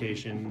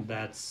application,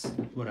 that's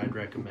what I'd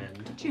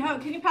recommend.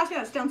 Can you pass me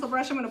that stencil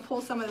brush? I'm gonna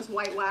pull some of this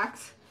white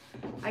wax.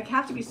 I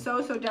have to be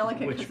so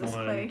delicate. Which one?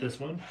 Clay. This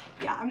one?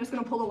 Yeah, I'm just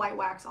gonna pull the white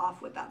wax off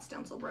with that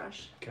stencil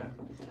brush. Okay.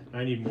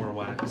 I need more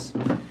wax.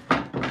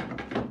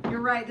 You're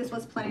right, this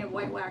was plenty of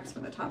white wax for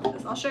the top of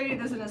this. I'll show you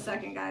this in a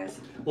second,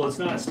 guys. Well, it's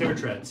not stair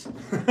treads.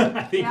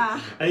 I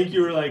think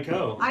you were like,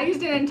 oh. I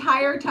used an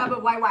entire tub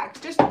of white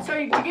wax, just so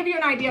to give you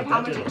an idea of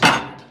how much it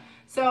took.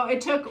 So it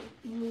took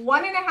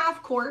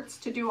 1.5 quarts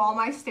to do all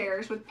my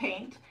stairs with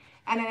paint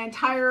and an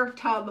entire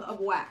tub of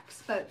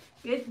wax. But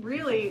it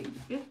really,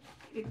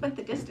 it went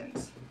the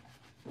distance.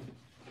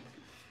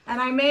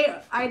 And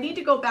I need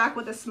to go back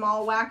with a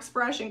small wax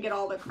brush and get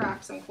all the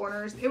cracks and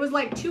corners. It was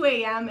like 2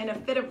 a.m. in a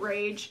fit of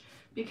rage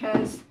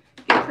because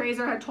the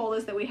appraiser had told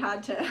us that we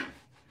had to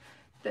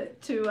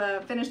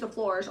finish the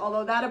floors,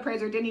 although that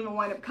appraiser didn't even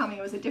wind up coming.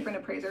 It was a different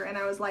appraiser, and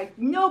I was like,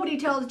 nobody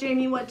tells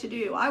Jamie what to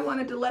do. I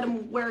wanted to let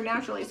him wear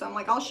naturally, so I'm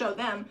like, I'll show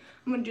them.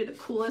 I'm gonna do the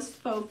coolest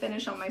faux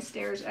finish on my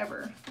stairs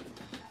ever.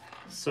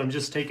 So I'm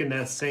just taking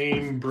that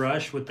same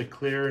brush with the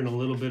clear and a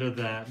little bit of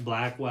that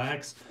black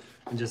wax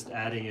and just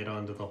adding it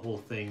onto the whole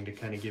thing to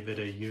kind of give it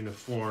a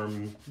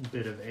uniform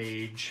bit of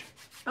age.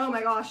 Oh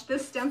my gosh,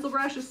 this stencil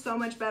brush is so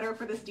much better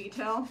for this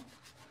detail.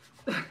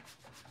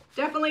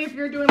 Definitely if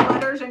you're doing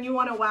letters and you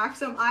want to wax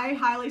them, I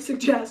highly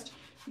suggest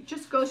you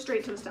just go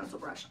straight to the stencil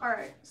brush. All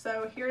right,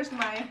 so here's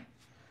my,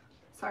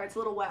 sorry, it's a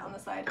little wet on the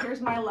side.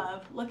 Here's my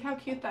love. Look how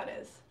cute that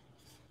is.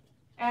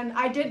 And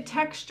I did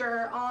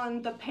texture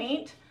on the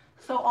paint,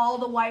 so all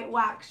the white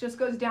wax just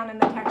goes down in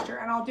the texture.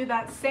 And I'll do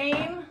that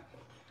same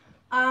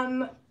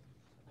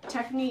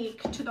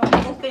technique to the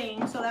whole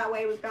thing, so that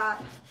way we've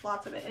got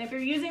lots of it. And if you're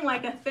using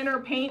like a thinner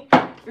paint,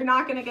 you're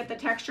not going to get the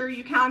texture.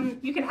 You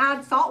can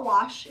add salt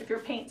wash if your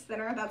paint's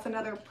thinner. That's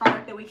another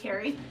product that we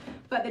carry.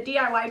 But the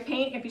DIY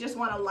paint, if you just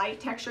want a light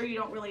texture, you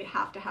don't really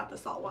have to have the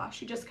salt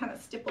wash. You just kind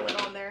of stipple it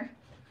on there,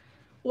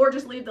 or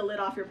just leave the lid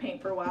off your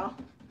paint for a while.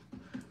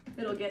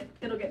 It'll get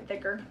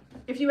thicker.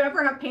 If you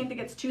ever have paint that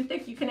gets too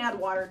thick, you can add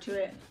water to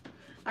it.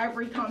 I've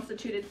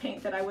reconstituted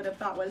paint that I would have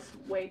thought was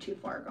way too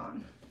far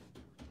gone.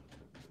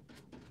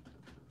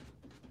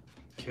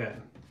 Okay,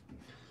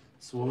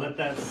 so we'll let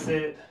that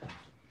sit.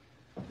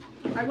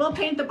 I will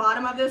paint the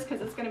bottom of this because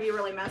it's going to be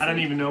really messy. I don't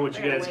even know what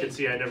you guys could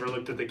see. I never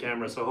looked at the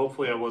camera, so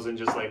hopefully I wasn't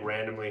just like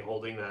randomly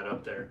holding that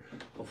up there.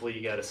 Hopefully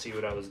you got to see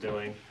what I was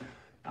doing.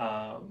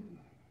 My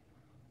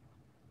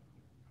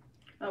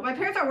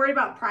parents are worried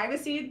about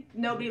privacy.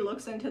 Nobody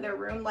looks into their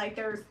room. Like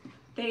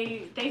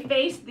they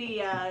face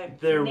the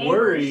they're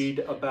worried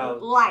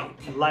about light,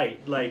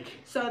 like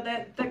so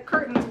that the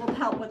curtains will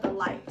help with the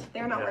light.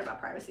 They're not worried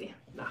about privacy.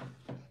 No.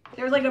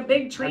 There's like a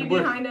big tree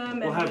behind them.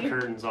 We'll have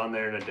curtains on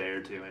there in a day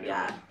or two anyway.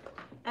 Yeah.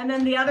 And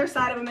then the other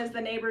side of them is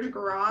the neighbor's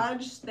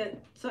garage.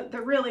 So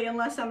they're really,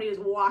 unless somebody is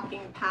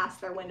walking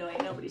past their window,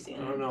 ain't nobody seeing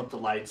it. I don't know if the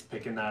light's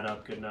picking that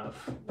up good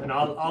enough. And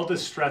I'll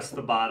distress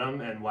the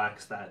bottom and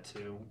wax that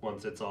too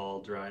once it's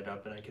all dried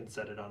up and I can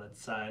set it on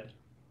its side.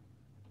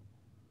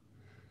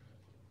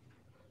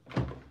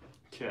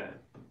 Okay.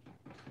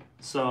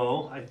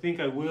 So I think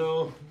I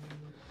will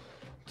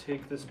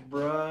take this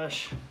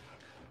brush.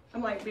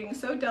 I'm like being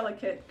so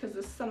delicate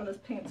because some of this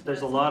paint's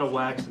There's a lot of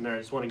wax in there. I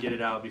just want to get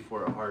it out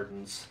before it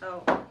hardens.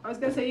 Oh, I was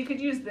gonna say you could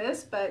use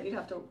this, but you'd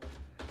have to.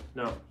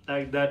 No,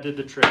 that did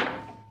the trick.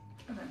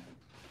 Okay.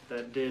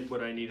 That did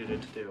what I needed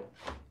it to do.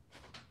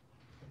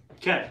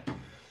 Okay.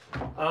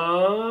 Do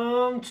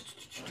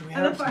we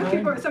have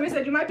time? Somebody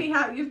said you might be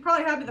happy. You're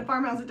probably happy the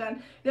farmhouse is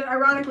done.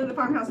 Ironically, the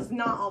farmhouse is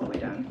not all the way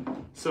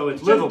done. So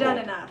it's livable. Just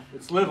done enough.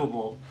 It's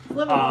livable. It's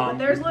livable, but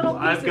there's little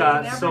pieces I've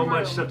got in every so room.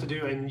 much stuff to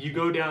do, and you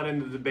go down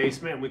into the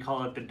basement, and we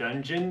call it the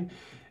dungeon.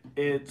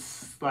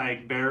 It's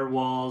like bare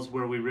walls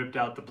where we ripped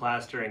out the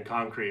plaster and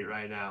concrete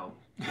right now.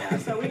 Yeah,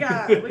 so we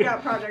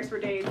got projects for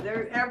days.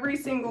 Every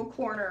single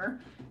corner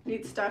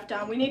needs stuff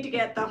done. We need to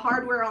get the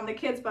hardware on the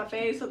kids'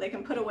 buffet so they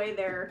can put away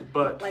their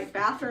like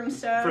bathroom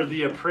stuff. For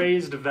the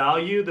appraised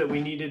value that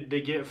we needed to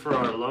get for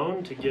our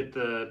loan to get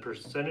the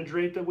percentage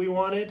rate that we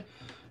wanted,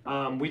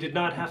 we did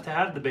not have to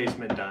have the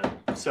basement done.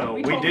 So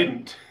we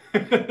didn't.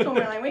 So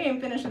we're like, we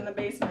ain't finishing the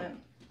basement.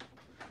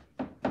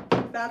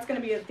 That's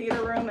going to be a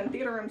theater room, and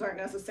theater rooms aren't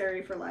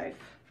necessary for life.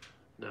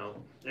 No,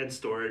 and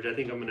storage. I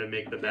think I'm going to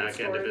make the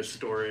back end of it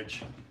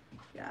storage.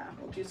 Yeah,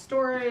 we'll do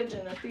storage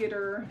and a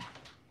theater.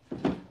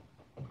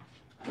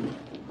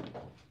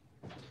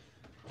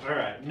 All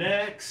right,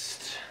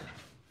 next.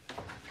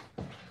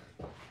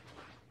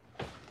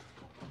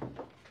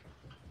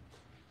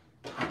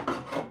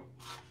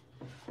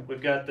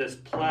 We've got this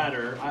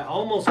platter. I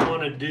almost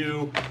want to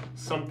do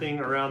something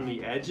around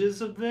the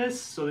edges of this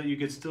so that you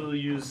could still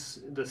use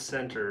the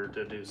center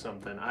to do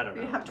something. I don't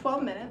know. We have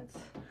 12 minutes.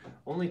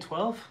 Only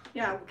 12?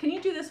 Yeah, can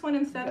you do this one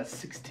instead? That's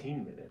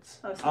 16 minutes.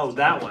 Oh, 16. Oh,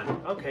 that one.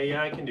 Okay,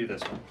 yeah, I can do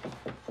this one.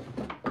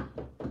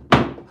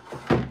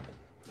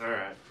 All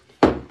right.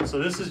 So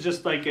this is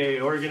just like a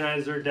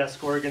organizer,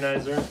 desk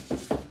organizer.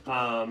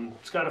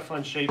 It's got a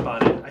fun shape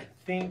on it. I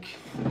think,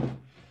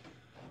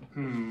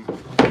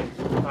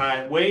 All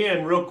right, weigh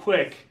in real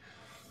quick.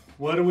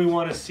 What do we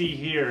want to see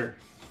here?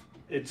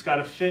 It's got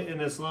to fit in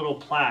this little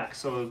plaque,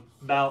 so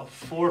about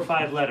 4 or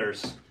 5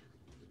 letters.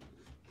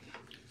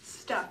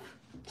 Stuff.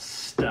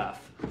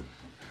 Stuff.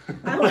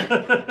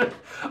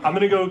 I'm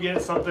gonna go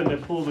get something to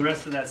pull the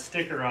rest of that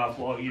sticker off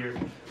while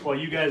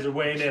you guys are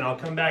weighing in. I'll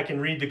come back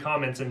and read the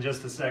comments in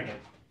just a second.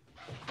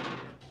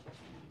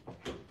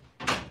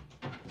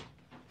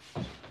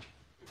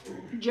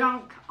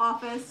 Junk,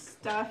 office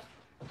stuff.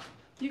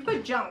 You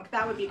put junk,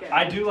 that would be good.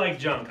 I do like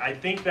junk. I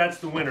think that's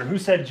the winner. Who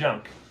said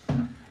junk?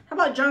 How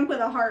about junk with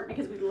a heart,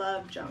 because we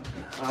love junk.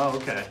 Oh,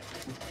 okay.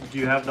 Do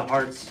you have the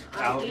hearts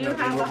out? I do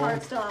have the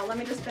hearts still out. Let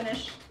me just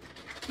finish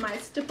my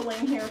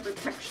stippling here for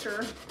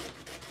texture.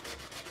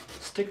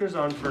 Stickers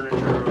on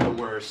furniture are the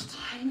worst.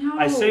 I know.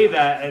 I say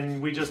that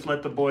and we just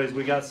let the boys,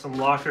 we got some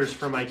lockers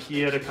from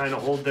IKEA to kind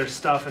of hold their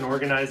stuff and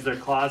organize their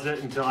closet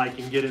until I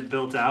can get it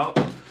built out.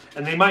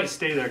 And they might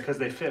stay there because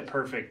they fit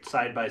perfect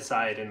side by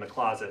side in the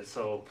closet.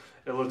 So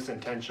it looks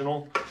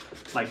intentional.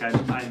 Like I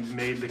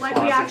made the like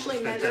closet we actually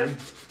fit measured. in.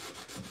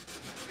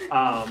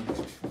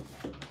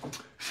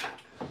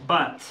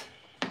 But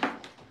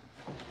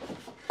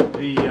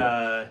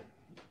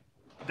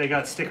they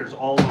got stickers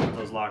all over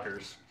those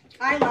lockers.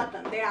 I let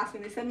them. They asked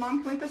me. They said,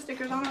 "Mom, can we put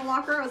stickers on our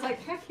locker?" I was like,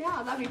 "Heck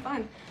yeah, that'd be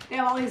fun." They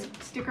have all these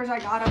stickers I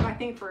got them, I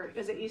think, for,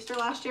 is it Easter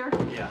last year?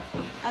 Yeah.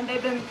 And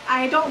they've been,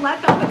 I don't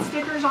let them put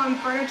stickers on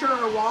furniture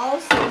or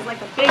walls. So it's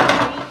like a big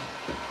treat.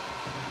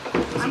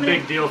 It's a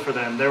big deal for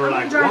them. They were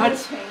like, "What?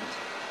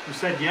 You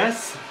said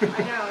yes?" I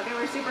know. They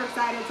were super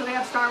excited. So they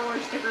have Star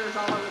Wars stickers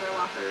all over their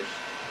lockers.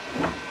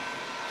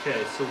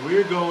 Okay, so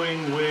we're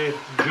going with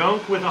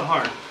junk with a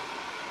heart.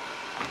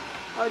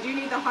 Oh, do you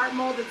need the heart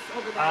mold that's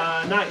over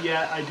there? Not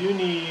yet. I do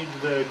need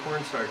the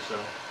cornstarch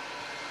though.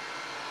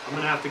 I'm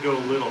gonna have to go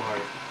a little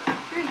hard.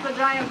 Here's the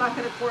giant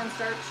bucket of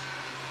cornstarch.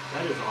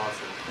 That is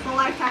awesome. It's a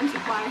lifetime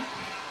supply.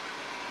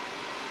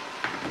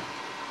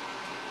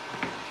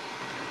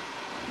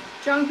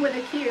 Junk with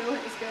a Q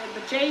is good,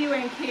 but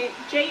J-U-N-K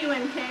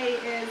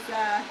is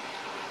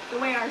the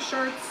way our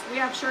shirts, we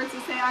have shirts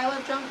that say I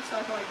love junk, so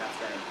I feel like that's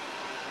good.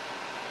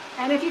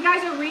 And if you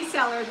guys are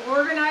resellers,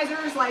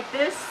 organizers like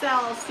this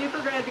sells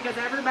super good because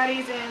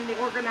everybody's in the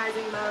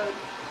organizing mode.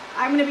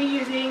 I'm going to be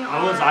using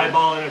I was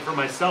eyeballing it for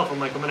myself. I'm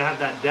like, I'm going to have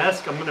that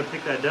desk. I'm going to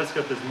pick that desk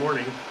up this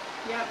morning.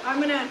 Yep, I'm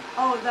going to,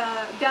 oh,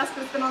 the desk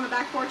that's been on the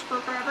back porch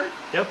for forever?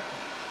 Yep.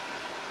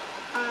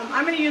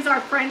 I'm going to use our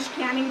French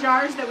canning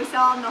jars that we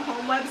sell on the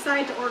home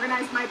website to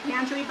organize my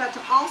pantry, but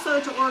also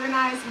to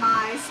organize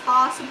my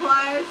spa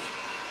supplies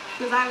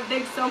because I have a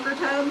big soaker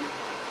tub.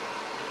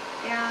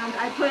 And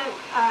I put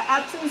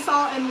Epsom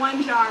salt in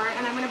one jar,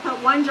 and I'm going to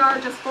put one jar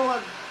just full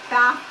of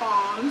bath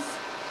bombs.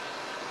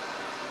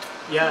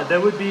 Yeah,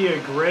 that would be a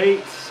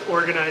great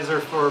organizer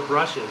for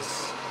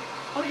brushes.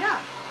 Oh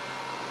yeah.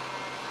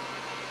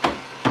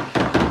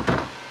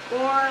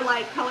 Or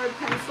like colored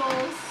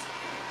pencils.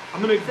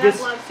 I'm gonna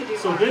loves to do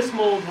art. This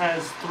mold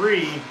has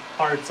 3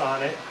 hearts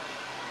on it.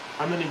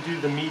 I'm gonna do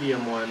the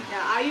medium one.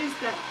 Yeah, I use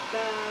the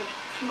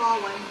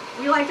small one.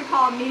 We like to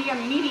call it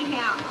medium meaty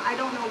ham. I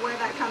don't know where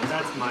that comes from.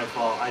 That's my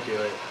fault. I do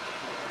it.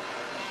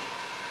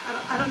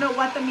 I don't know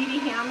what the meaty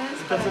ham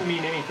is. It doesn't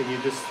mean anything.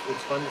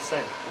 It's fun to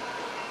say.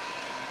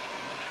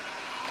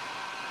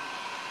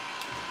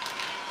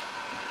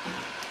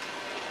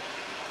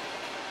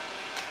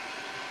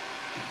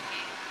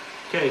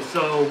 Okay,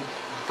 so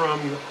from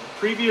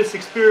previous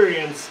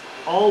experience,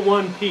 all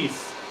one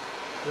piece,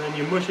 and then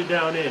you mush it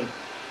down in.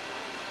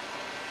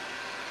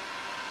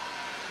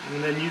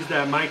 And then use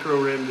that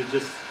micro rim to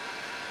just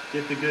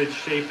get the good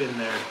shape in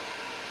there.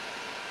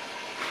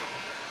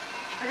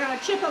 I got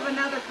a chip of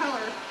another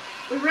color.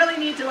 We really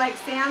need to like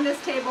sand this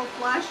table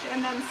flush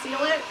and then seal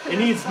it. It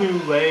needs new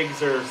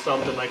legs or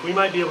something. Like we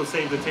might be able to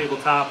save the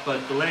tabletop,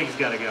 but the legs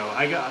gotta go.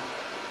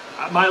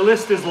 My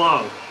list is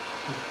long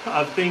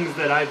of things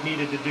that I've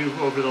needed to do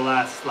over the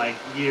last like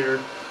year,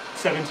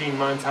 17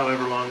 months,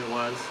 however long it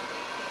was.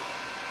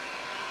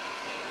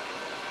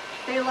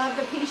 They love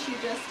the piece you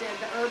just did,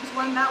 the herbs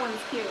one. That one's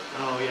cute.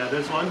 Oh yeah,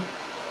 this one?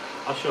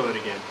 I'll show it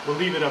again. We'll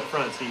leave it up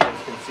front so you guys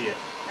can see it.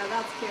 Yeah,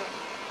 that's cute.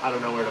 I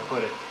don't know where to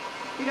put it.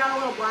 You got a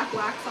little black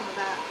wax on the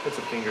back. It's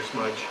a finger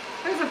smudge.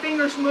 There's a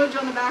finger smudge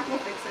on the back. We'll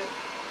fix it.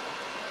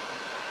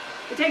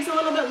 It takes a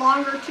little bit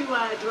longer to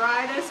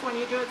dry this when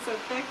you do it so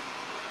thick.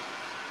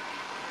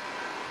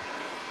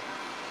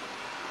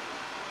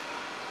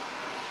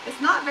 It's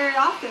not very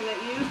often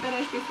that you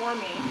finish before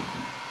me.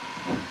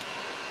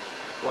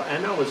 Well,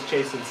 Anna was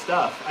chasing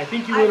stuff. I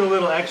think you went a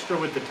little extra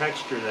with the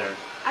texture there.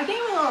 I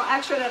think a little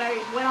extra that I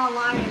went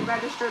online and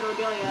registered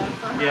Odelia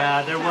for her.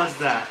 Yeah, there test. was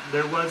that.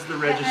 There was the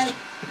register.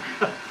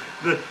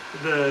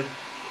 the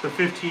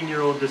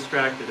 15-year-old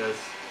distracted us.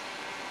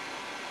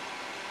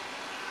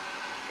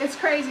 It's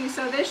crazy.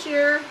 So this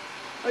year,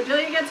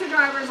 Odelia gets her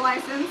driver's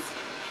license.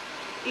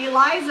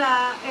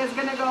 Eliza is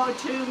going to go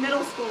to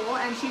middle school,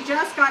 and she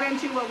just got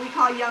into what we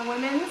call Young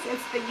Women's.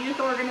 It's the youth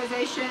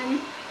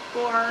organization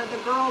for the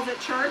girls at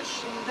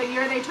church. The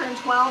year they turn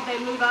 12, they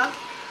move up.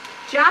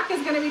 Jack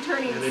is going to be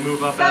turning 7. And they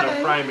move up out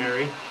of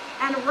primary.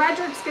 And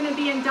Redrick's going to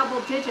be in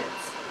double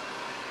digits.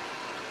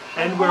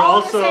 And we're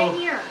also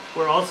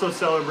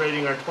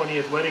celebrating our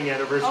 20th wedding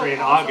anniversary in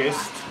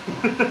August.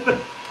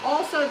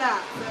 Also know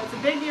that. So it's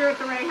a big year at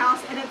the Ray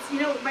house, and it's,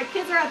 you know, my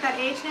kids are at that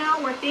age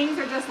now where things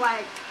are just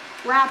like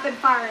rapid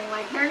firing.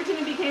 Like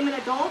Harrington became an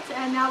adult,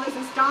 and now there's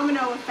this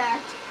domino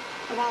effect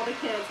of all the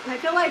kids. And I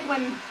feel like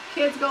when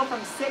kids go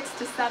from 6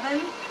 to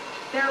 7,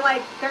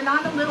 they're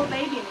not a little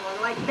baby anymore.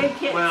 They're like big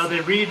kids. Well,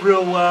 they read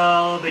real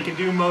well. They can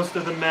do most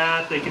of the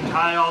math. They can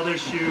tie all their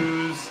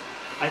shoes.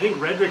 I think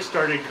Redrick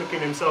started cooking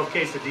himself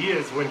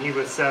quesadillas when he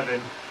was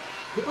 7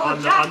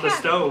 on the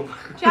stove.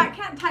 Jack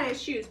can't tie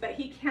his shoes, but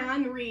he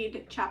can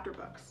read chapter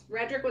books.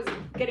 Redrick was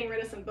getting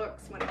rid of some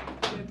books when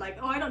he was like,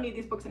 oh, I don't need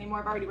these books anymore.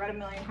 I've already read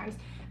them 1,000,000 times.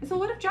 And so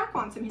what if Jack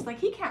wants him? He's like,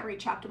 he can't read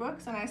chapter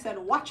books. And I said,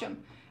 watch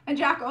him. And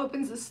Jack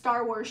opens the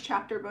Star Wars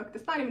chapter book.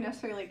 That's not even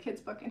necessarily a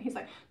kid's book. And he's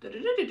like,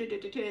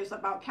 it's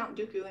about Count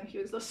Dooku. And he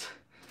was just,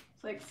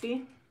 it's like,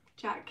 see,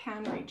 Jack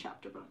can read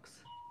chapter books.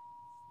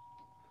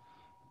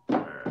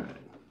 All right.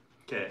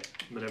 Okay,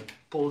 I'm gonna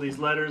pull these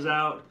letters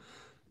out.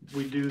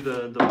 We do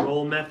the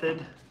roll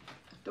method.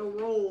 The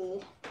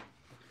roll.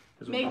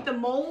 Make the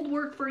mold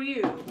work for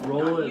you.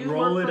 Roll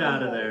it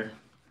out of there.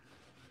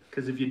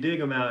 Because if you dig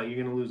them out,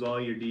 you're gonna lose all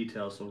your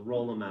details. So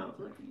roll them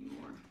out.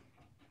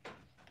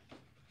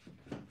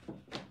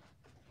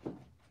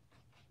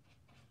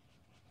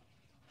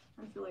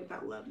 I feel like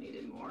that love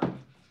needed more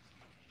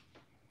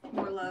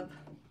love.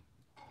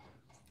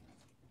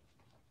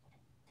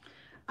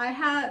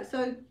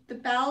 So the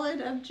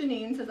Ballad of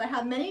Janine says, I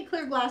have many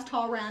clear glass,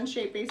 tall, round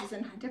shaped vases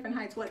in different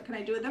heights. What can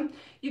I do with them?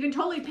 You can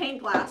totally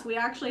paint glass. We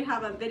actually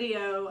have a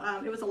video.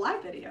 It was a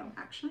live video,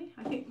 actually.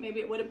 I think maybe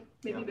it would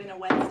have been a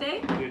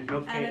Wednesday. And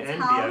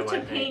it's how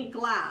to paint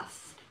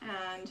glass.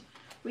 And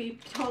we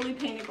totally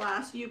painted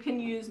glass. You can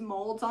use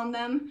molds on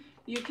them.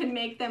 You can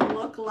make them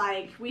look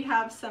like, we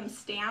have some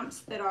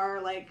stamps that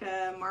are like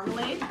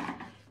marmalade.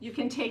 You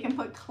can take and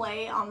put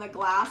clay on the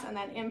glass and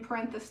then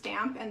imprint the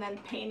stamp and then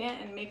paint it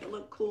and make it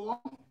look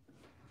cool.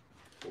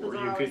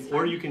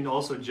 Or you can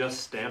also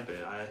just stamp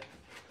it.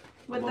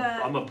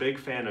 I'm a big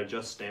fan of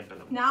just stamping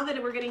them. Now that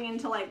we're getting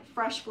into like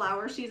fresh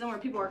flower season where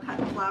people are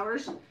cutting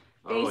flowers,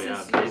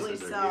 vases usually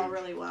sell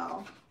really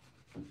well.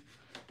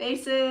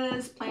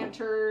 Vases,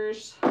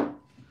 planters.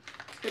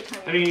 Good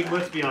time. I mean,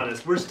 let's be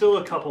honest. We're still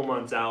a couple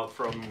months out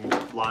from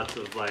lots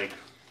of like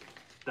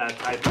that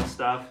type of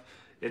stuff.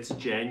 It's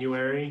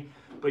January.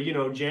 But you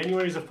know,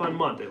 January is a fun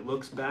month. It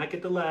looks back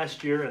at the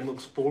last year and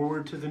looks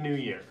forward to the new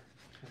year,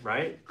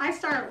 right? I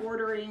start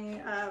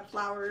ordering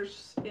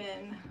flowers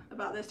in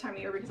about this time of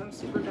year because I'm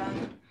super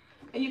done.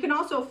 And you can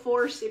also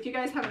force, if you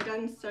guys haven't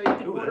done so, you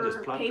can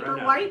order paper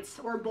whites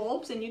or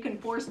bulbs, and you can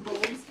force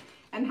bulbs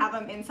and have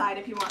them inside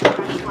if you want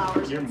fresh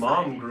flowers. Your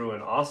mom grew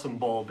an awesome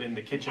bulb in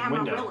the kitchen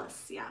window.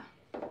 Amaryllis, yeah.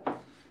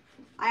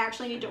 I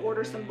actually need to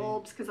order some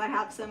bulbs because I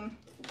have some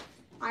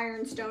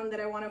ironstone that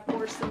I want to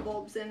force some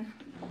bulbs in.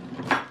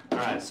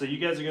 Alright, so you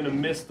guys are going to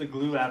miss the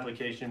glue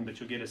application, but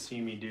you'll get to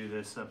see me do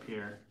this up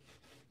here.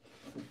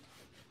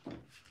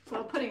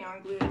 Well, putting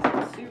on glue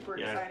is super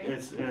exciting.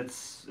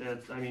 It's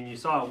I mean, you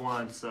saw it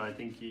once, so I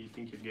think you're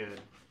good.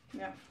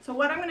 Yeah. So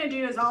what I'm going to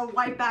do is I'll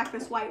wipe back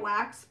this white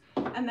wax,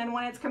 and then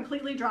when it's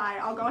completely dry,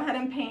 I'll go ahead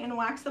and paint and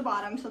wax the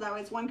bottom so that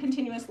way it's one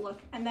continuous look,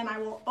 and then I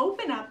will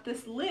open up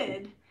this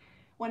lid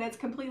when it's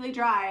completely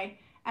dry,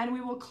 and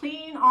we will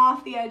clean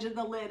off the edge of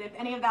the lid if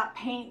any of that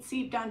paint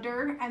seeped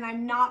under, and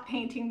I'm not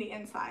painting the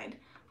inside.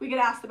 We get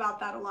asked about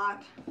that a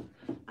lot,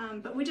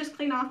 but we just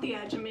clean off the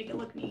edge and make it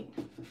look neat.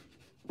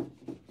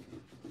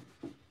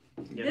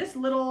 Yep. This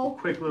little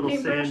quick little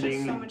sanding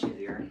is so much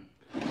easier.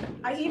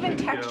 I even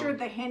textured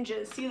the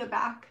hinges. See the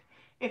back?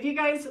 If you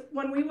guys,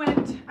 when we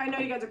went, I know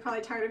you guys are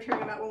probably tired of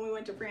hearing about when we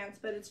went to France,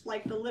 but it's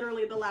like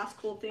literally the last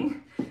cool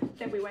thing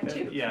that we went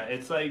to. Yeah,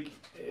 it's like,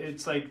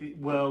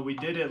 well, we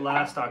did it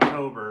last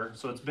October,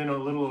 so it's been a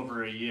little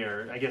over a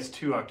year. I guess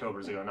 2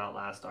 Octobers ago, not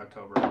last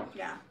October.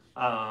 Yeah.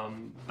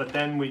 But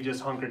then we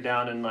just hunkered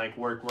down and like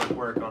work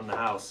on the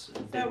house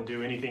and didn't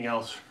do anything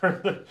else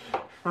for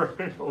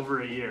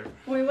over a year.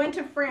 When we went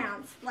to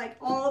France, like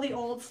all the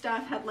old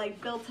stuff had like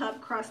built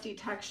up crusty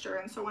texture,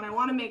 and so when I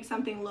want to make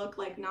something look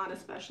like not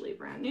especially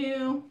brand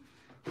new,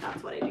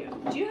 that's what I do.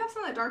 Do you have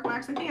some of that dark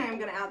wax? I think I am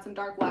going to add some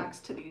dark wax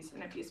to these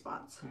in a few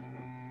spots.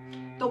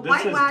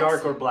 This is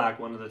dark or black,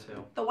 one of the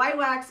two. The white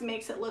wax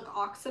makes it look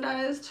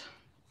oxidized.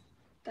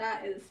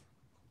 That is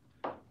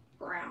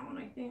brown,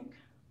 I think.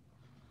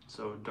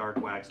 So dark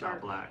wax,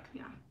 not black.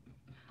 Yeah.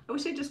 I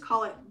wish they'd just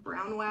call it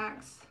brown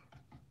wax,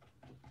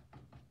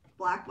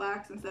 black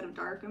wax instead of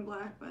dark and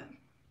black, but.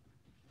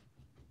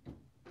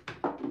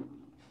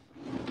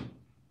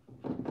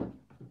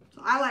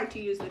 So I like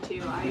to use the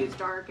two. I use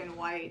dark and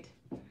white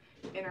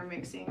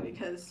intermixing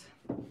because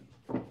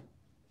it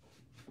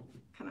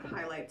kind of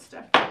highlights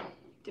stuff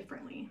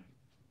differently.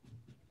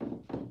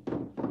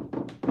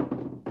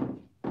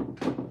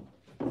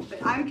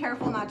 But I'm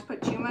careful not to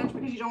put too much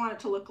because you don't want it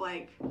to look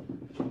like,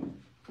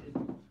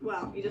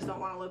 well, you just don't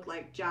want to look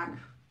like Jack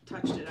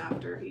touched it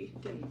after he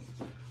didn't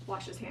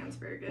wash his hands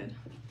very good.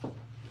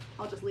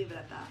 I'll just leave it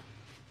at that.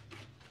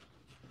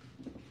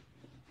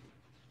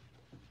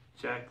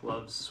 Jack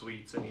loves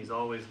sweets, and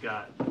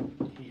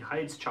he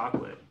hides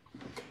chocolate.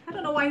 I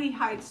don't know why he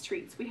hides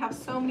treats. We have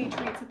so many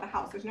treats at the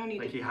house. There's no need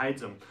to. He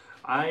hides them.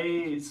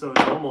 So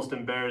it's almost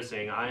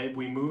embarrassing.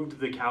 We moved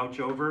the couch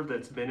over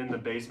that's been in the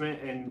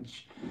basement, and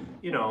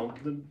you know,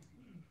 the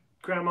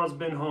grandma's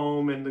been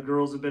home and the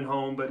girls have been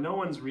home, but no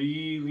one's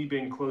really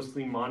been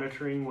closely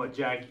monitoring what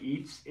Jack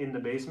eats in the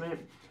basement.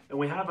 And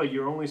we have a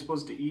you're only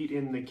supposed to eat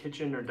in the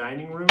kitchen or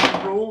dining room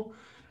rule,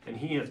 and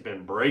he has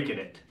been breaking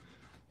it.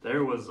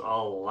 There was a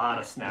lot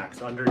of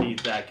snacks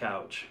underneath that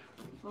couch.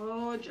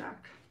 Oh,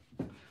 Jack.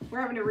 We're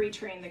having to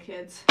retrain the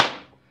kids.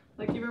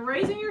 Like you've been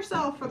raising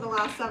yourself for the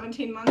last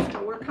 17 months,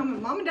 but we're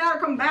coming, Mom and Dad are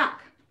coming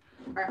back.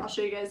 All right, I'll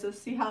show you guys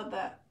this. See how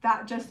that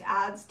just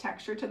adds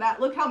texture to that.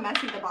 Look how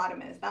messy the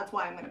bottom is. That's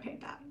why I'm gonna paint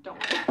that. Don't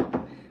worry.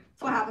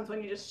 That's what happens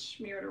when you just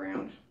smear it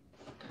around.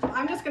 So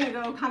I'm just gonna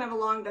go kind of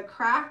along the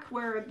crack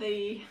where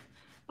the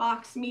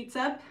box meets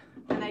up,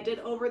 and I did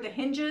over the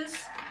hinges.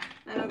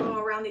 And I'll go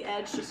around the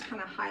edge, just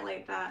kind of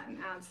highlight that and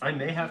add some. I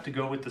may have to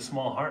go with the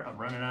small heart. I'm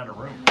running out of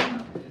room.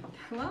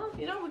 Well,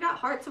 you know, we got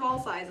hearts of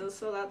all sizes,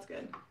 so that's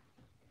good.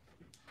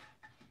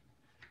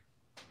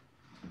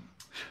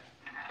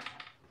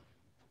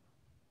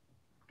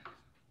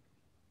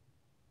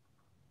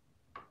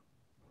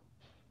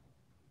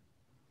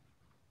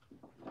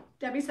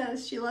 Debbie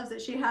says she loves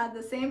it. She had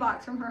the same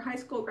box from her high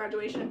school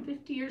graduation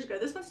 50 years ago.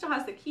 This one still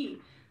has the key.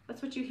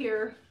 That's what you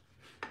hear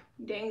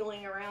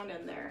dangling around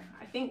in there.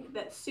 I think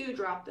that Sue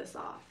dropped this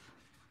off.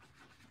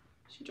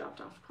 She dropped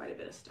off quite a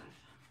bit of stuff.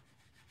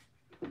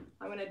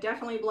 I'm going to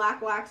definitely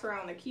black wax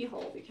around the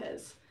keyhole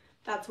because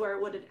that's where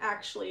it would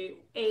actually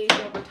age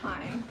over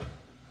time.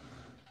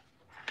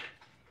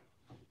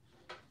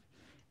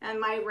 And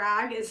my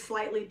rag is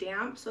slightly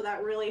damp, so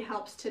that really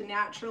helps to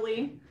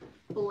naturally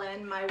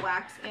blend my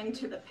wax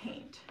into the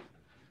paint.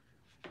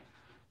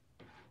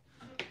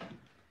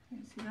 You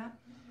see that?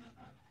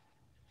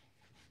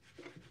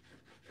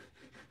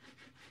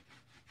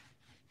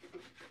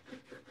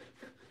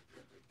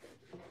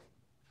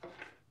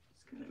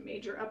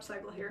 Major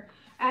upcycle here,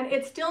 and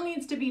it still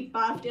needs to be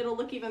buffed. It'll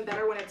look even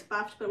better when it's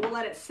buffed, but we'll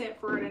let it sit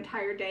for an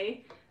entire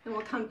day, and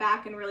we'll come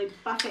back and really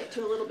buff it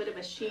to a little bit of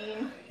a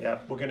sheen. Yeah,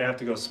 we're gonna have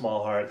to go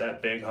small heart.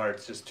 That big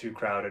heart's just too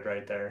crowded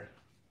right there.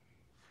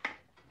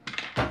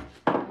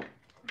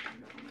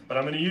 But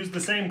I'm gonna use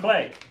the same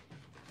clay.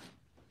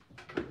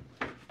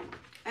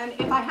 And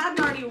if I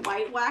hadn't already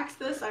white waxed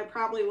this, I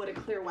probably would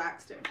have clear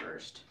waxed it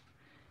first.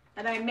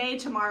 And I may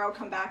tomorrow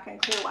come back and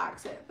clear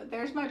wax it, but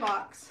there's my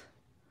box.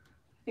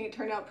 I think it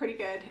turned out pretty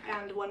good,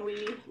 and when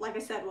we, like I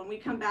said, when we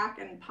come back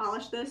and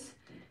polish this,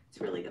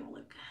 it's really gonna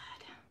look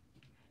good.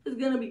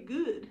 It's gonna be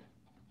good.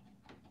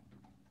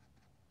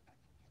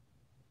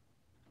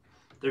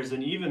 There's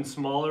an even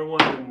smaller one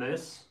than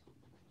this.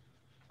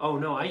 Oh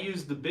no, I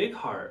used the big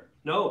heart.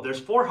 No, there's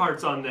 4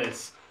 hearts on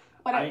this.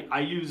 But I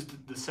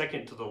used the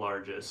second to the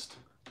largest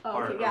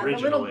heart yeah,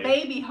 originally. The little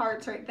baby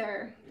hearts right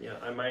there. Yeah,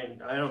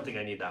 I don't think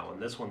I need that one.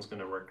 This one's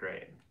gonna work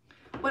great.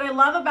 What I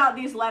love about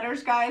these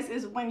letters, guys,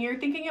 is when you're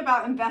thinking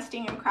about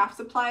investing in craft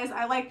supplies,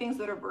 I like things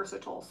that are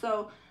versatile.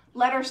 So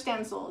letter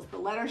stencils, the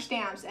letter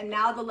stamps, and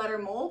now the letter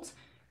molds,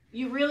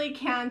 you really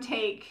can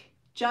take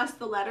just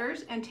the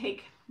letters and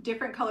take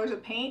different colors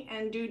of paint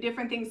and do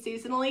different things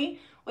seasonally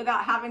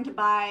without having to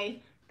buy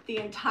the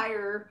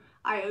entire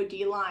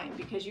IOD line,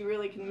 because you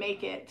really can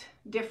make it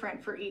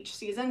different for each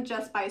season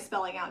just by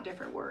spelling out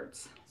different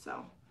words.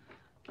 So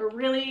a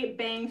really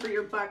bang for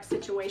your buck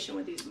situation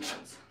with these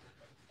molds.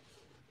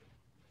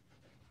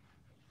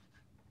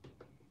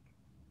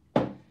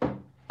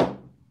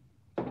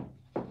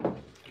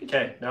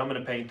 Okay, now I'm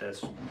gonna paint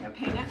this. You're gonna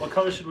paint it? What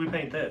color should we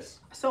paint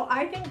this? So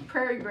I think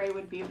prairie gray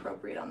would be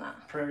appropriate on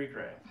that. Prairie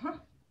gray. Uh-huh.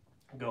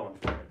 I'm going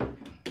for it.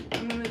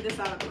 I'm gonna move this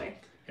out of the way.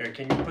 Here,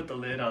 can you put the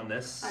lid on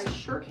this? I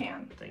sure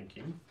can. Thank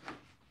you.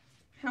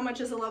 How much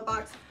is a love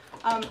box?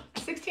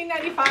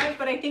 $16.95,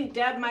 but I think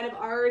Deb might have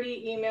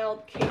already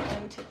emailed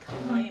Caitlin to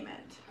claim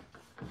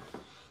it.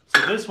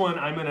 So this one,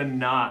 I'm gonna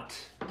not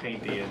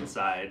paint the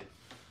inside.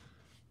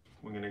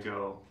 We're gonna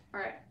go. All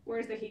right,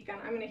 where's the heat gun?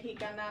 I'm gonna heat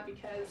gun that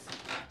because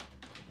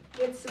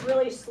it's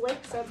really slick,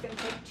 so it's gonna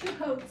take 2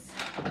 coats.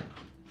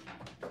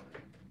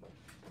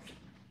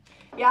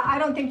 Yeah, I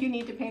don't think you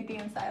need to paint the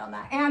inside on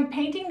that. And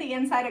painting the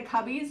inside of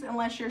cubbies,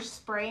 unless you're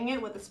spraying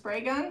it with a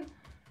spray gun,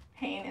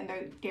 pain in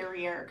the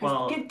derriere,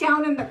 because get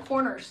down in the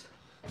corners.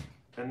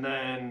 And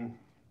then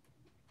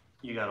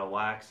you gotta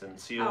wax and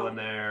seal in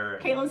there.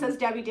 Caitlin says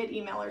Debbie did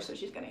email her, so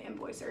she's gonna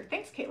invoice her.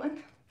 Thanks, Caitlin.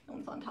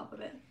 Caitlin's on top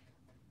of it.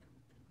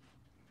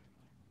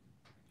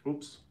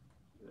 Oops,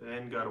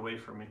 and got away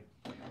from me.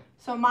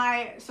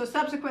 So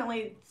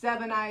subsequently,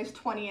 Zeb and I's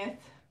 20th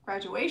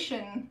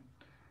graduation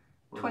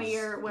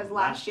 20-year was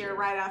last year,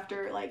 right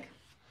after like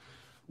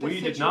the We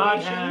did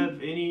not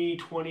have any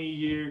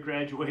 20-year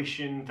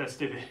graduation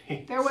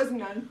festivity. There was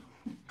none.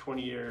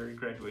 20-year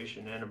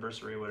graduation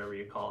anniversary, whatever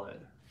you call it.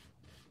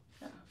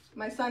 Yeah.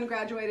 My son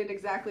graduated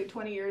exactly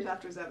 20 years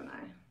after Zeb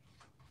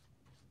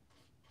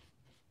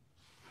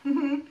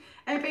and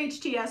I.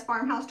 FHTS,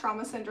 farmhouse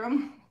trauma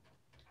syndrome.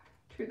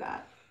 True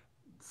that.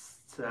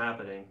 It's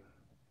happening.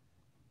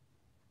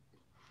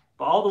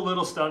 But all the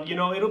little stuff, you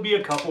know, it'll be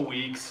a couple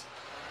weeks.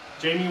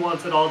 Jami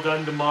wants it all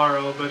done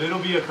tomorrow, but it'll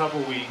be a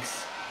couple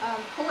weeks.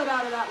 Pull it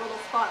out of that little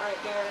spot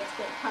right there. It's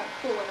going to kind of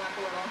cooling up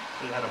a little.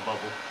 It had a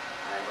bubble.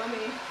 All right, let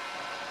me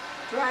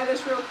dry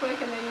this real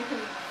quick, and then you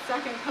can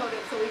second coat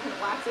it so we can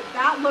wax it.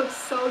 That looks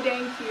so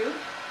dang cute.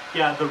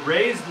 Yeah, the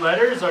raised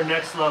letters are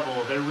next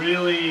level. They're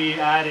really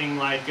adding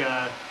like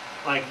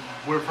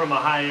we're from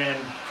a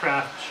high-end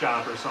craft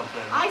shop or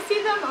something. I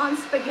see them on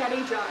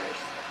spaghetti jars.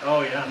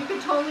 Oh yeah. You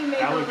could totally make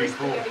that them would be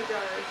spaghetti cool.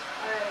 jars.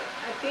 All right,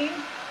 I think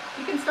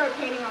you can start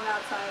painting on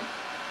that side.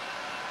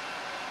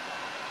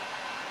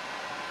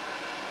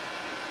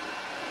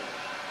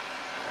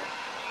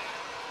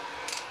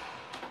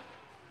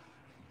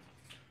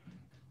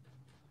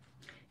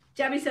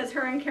 Jami says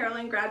her and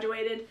Carolyn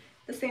graduated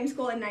the same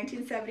school in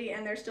 1970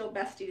 and they're still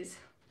besties.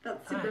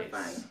 That's super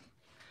fun.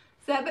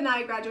 Zeb and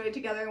I graduated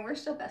together and we're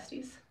still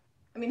besties.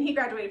 I mean, he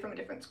graduated from a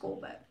different school,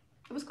 but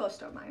it was close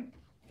to mine.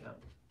 Yeah.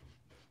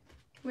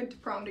 Went to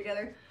prom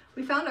together.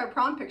 We found our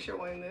prom picture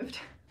when we moved.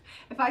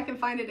 If I can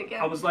find it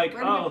again. I was like,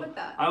 where did we put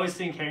that? I always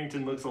think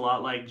Harrington looks a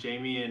lot like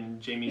Jami and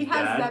Jami's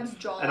dad. He has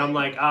Zeb's jawline. And I'm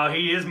like, oh,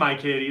 he is my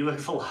kid. He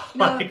looks a lot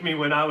like me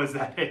when I was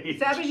that age.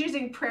 Zeb is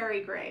using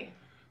prairie gray,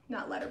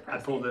 not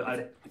letterpress. I pulled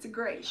it. It's a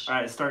grayish. All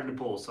right, it's starting to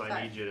pull, so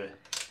I need you to. I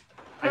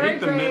Prairie think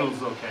the gray,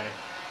 middle's okay.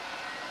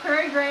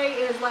 Prairie gray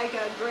is like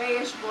a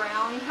grayish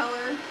brown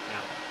color.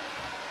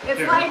 Yeah. It's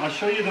Here, like I'll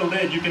show you the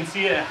lid. You can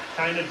see it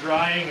kind of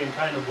drying and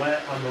kind of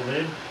wet on the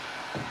lid.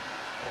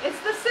 it's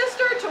the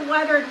sister to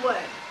weathered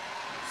wood.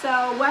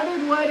 So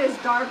weathered wood is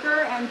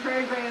darker and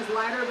prairie gray is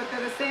lighter, but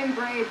they're the same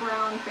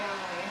gray-brown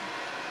family.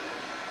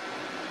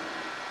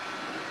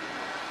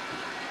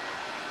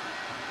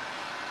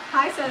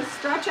 Kai says,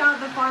 stretch out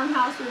the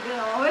farmhouse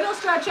reveal. Oh, it'll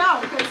stretch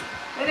out because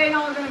it ain't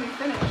all going to be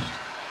finished.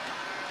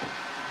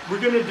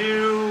 We're going to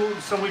do,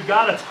 so we've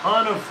got a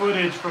ton of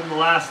footage from the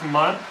last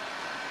month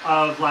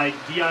of like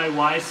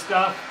DIY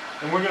stuff,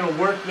 and we're going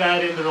to work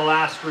that into the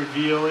last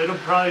reveal. It'll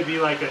probably be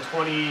like a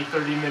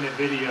 20-30 minute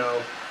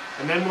video.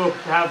 And then we'll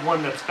have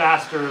one that's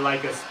faster,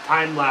 like a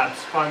time-lapse,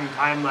 fun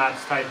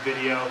time-lapse type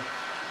video,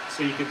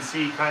 so you can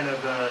see kind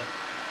of the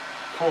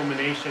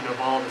culmination of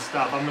all the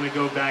stuff. I'm going to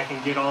go back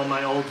and get all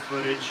my old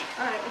footage.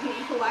 All right, I think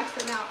you can wax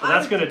it now. But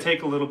that's going to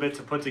take a little bit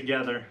to put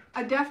together.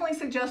 I definitely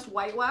suggest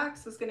white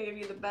wax. It's going to give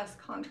you the best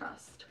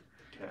contrast.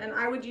 Okay. And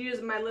I would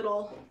use my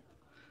little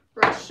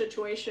brush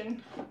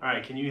situation. All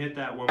right, can you hit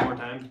that one more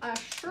time? I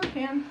sure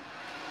can.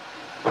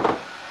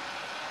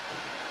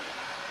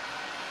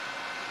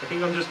 I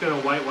think I'm just going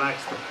to white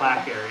wax the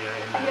plaque area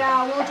in there.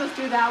 Yeah, we'll just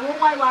do that. We'll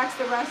white wax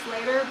the rest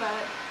later, but...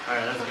 All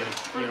right, that's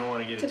good. You don't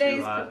want to get it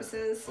too hot.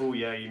 Purposes. Oh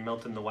yeah, you're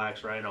melting the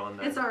wax right on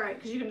there. It's all right,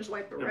 because you can just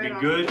wipe it right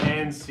off. It'll be good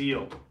and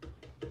sealed.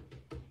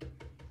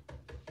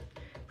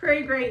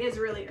 Prairie gray is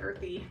really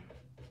earthy.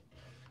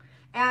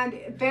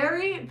 And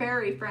very,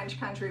 very French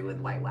country with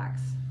white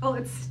wax. Oh,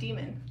 it's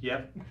steaming.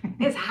 Yep.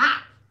 It's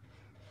hot.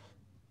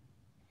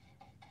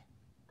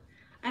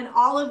 And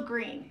olive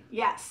green,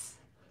 yes.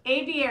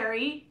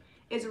 Aviary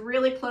is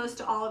really close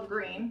to olive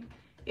green.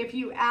 If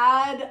you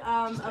add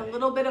a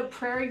little bit of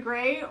prairie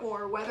gray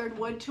or weathered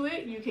wood to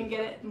it, you can get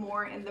it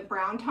more in the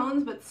brown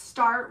tones, but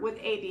start with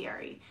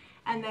aviary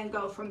and then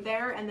go from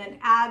there and then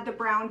add the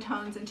brown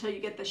tones until you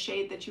get the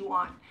shade that you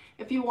want.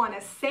 If you want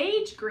a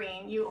sage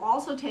green, you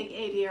also take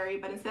aviary,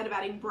 but instead of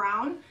adding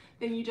brown,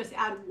 then you just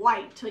add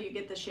white till you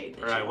get the shade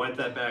that you want. All right, wipe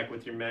that back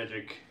with your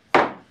magic.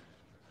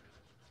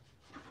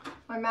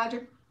 My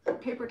magic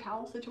paper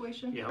towel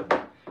situation? Yeah.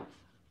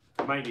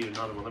 I might need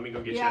another one. Let me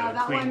go get you a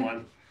that clean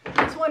one.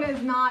 This one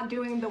is not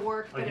doing the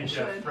work that it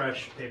should. A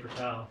fresh paper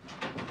towel.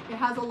 It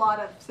has a lot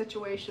of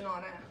situation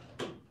on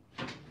it.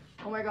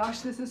 Oh my gosh,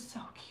 this is so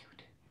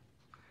cute.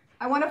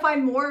 I want to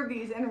find more of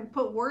these and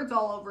put words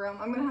all over them.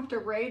 I'm going to have to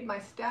raid my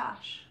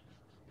stash.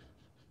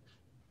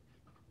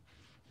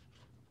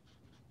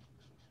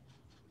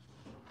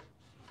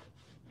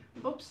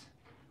 Oops.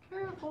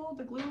 Careful,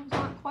 the glue is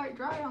not quite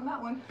dry on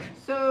that one.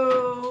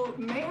 So,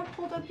 may have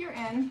pulled up your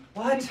end.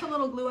 What? Just a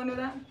little glue under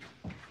that.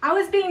 I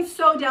was being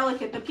so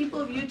delicate. The people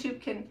of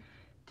YouTube can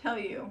tell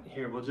you.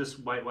 Here, we'll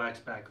just white wax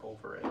back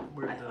over it.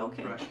 Where'd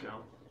the brush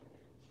go?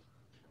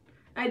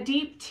 A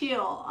deep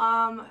teal.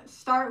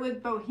 Start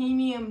with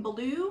bohemian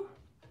blue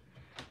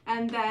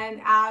and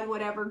then add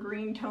whatever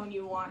green tone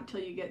you want till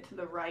you get to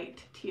the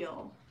right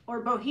teal.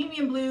 Or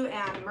bohemian blue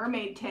and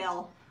mermaid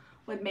tail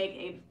would make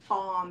a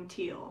bomb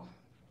teal.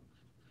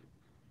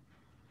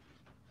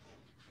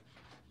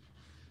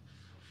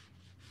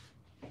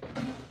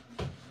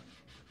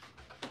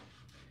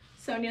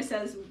 Sonia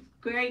says,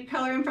 great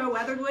color info,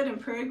 weathered wood and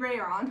prairie gray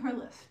are on her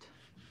list.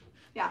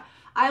 Yeah,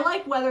 I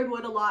like weathered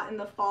wood a lot in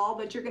the fall,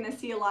 but you're gonna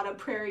see a lot of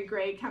prairie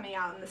gray coming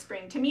out in the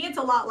spring. To me, it's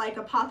a lot like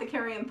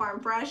Apothecary and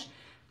Farm Fresh.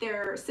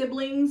 They're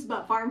siblings,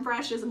 but Farm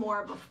Fresh is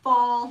more of a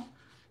fall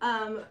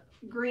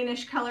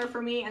greenish color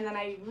for me, and then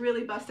I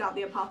really bust out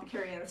the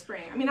Apothecary in the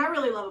spring. I mean, I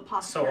really love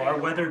Apothecary. So our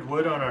weathered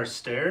wood on our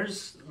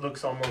stairs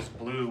looks almost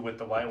blue with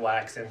the white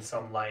wax and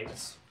some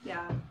lights.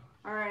 Yeah.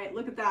 All right,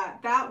 look at that.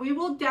 That we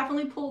will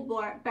definitely pull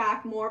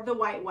back more of the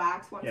white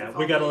wax once it's all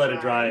we got to let it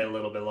dry a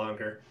little bit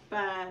longer.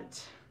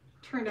 But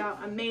turned out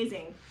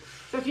amazing.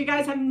 So if you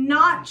guys have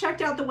not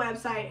checked out the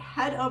website,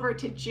 head over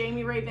to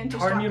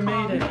JamiRayVintage.com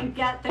and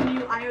get the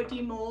new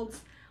IOD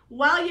molds.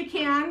 While you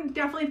can,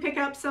 definitely pick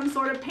up some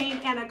sort of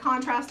paint and a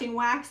contrasting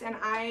wax, and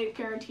I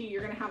guarantee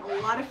you're going to have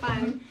a lot of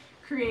fun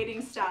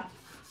creating stuff.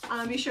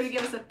 Be sure to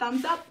give us a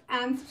thumbs up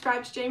and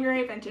subscribe to Jami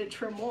Ray Vintage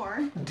for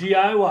more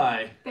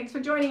DIY. Thanks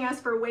for joining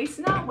us for Waste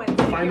Not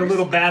Wednesday. Find a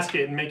little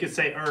basket and make it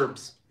say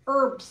herbs.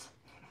 Herbs.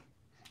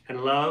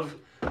 And love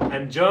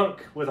and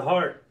junk with a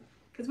heart.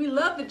 Because we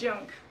love the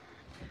junk.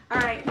 All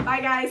right,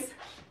 bye guys.